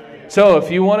 So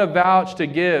if you want to vouch to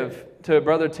give to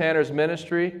Brother Tanner's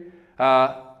ministry,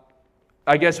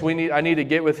 I guess I need to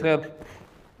get with him.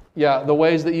 Yeah, the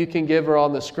ways that you can give are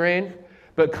on the screen.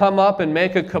 But come up and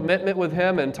make a commitment with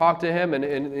him and talk to him,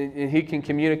 and he can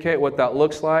communicate what that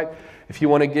looks like. If you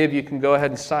want to give, you can go ahead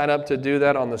and sign up to do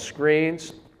that on the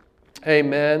screens.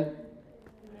 Amen.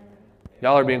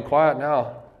 Y'all are being quiet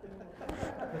now.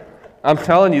 I'm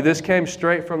telling you, this came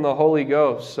straight from the Holy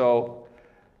Ghost. So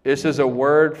this is a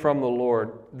word from the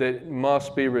Lord that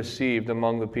must be received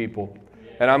among the people.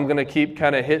 And I'm going to keep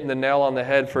kind of hitting the nail on the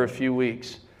head for a few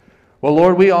weeks. Well,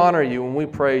 Lord, we honor you and we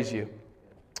praise you.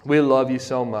 We love you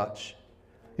so much.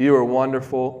 You are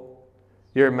wonderful.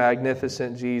 You're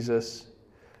magnificent, Jesus.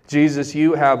 Jesus,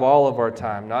 you have all of our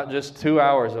time, not just 2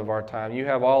 hours of our time. You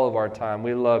have all of our time.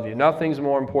 We love you. Nothing's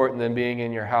more important than being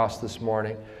in your house this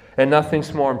morning. And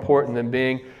nothing's more important than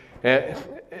being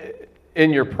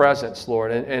in your presence,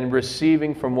 Lord, and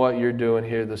receiving from what you're doing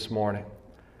here this morning.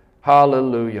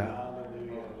 Hallelujah.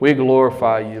 We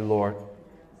glorify you, Lord.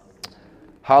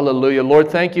 Hallelujah. Lord,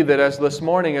 thank you that as this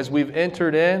morning, as we've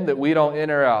entered in, that we don't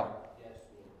enter out.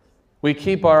 We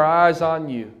keep our eyes on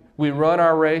you. We run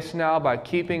our race now by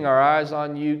keeping our eyes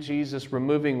on you, Jesus,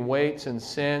 removing weights and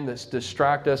sin that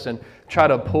distract us and try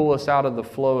to pull us out of the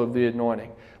flow of the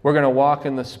anointing. We're going to walk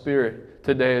in the Spirit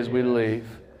today as we leave.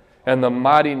 In the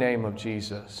mighty name of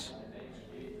Jesus.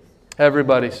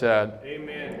 Everybody said,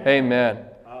 amen. Amen.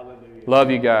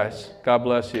 Love you guys. God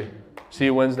bless you. See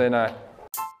you Wednesday night.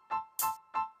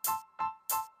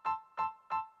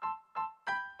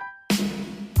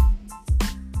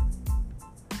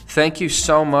 Thank you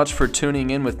so much for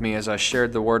tuning in with me as I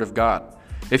shared the Word of God.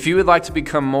 If you would like to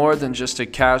become more than just a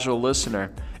casual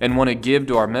listener and want to give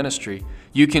to our ministry,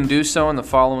 you can do so in the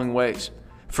following ways.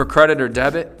 For credit or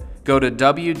debit, go to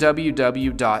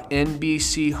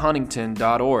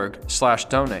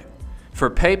www.nbchuntington.org/donate.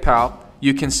 For PayPal,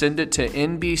 you can send it to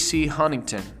NBC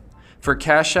Huntington. For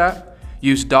Cash App,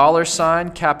 use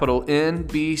capital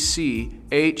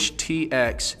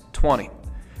NBCHTX20.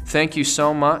 Thank you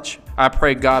so much. I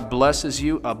pray God blesses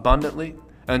you abundantly.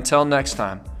 Until next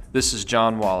time, this is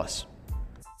John Wallace.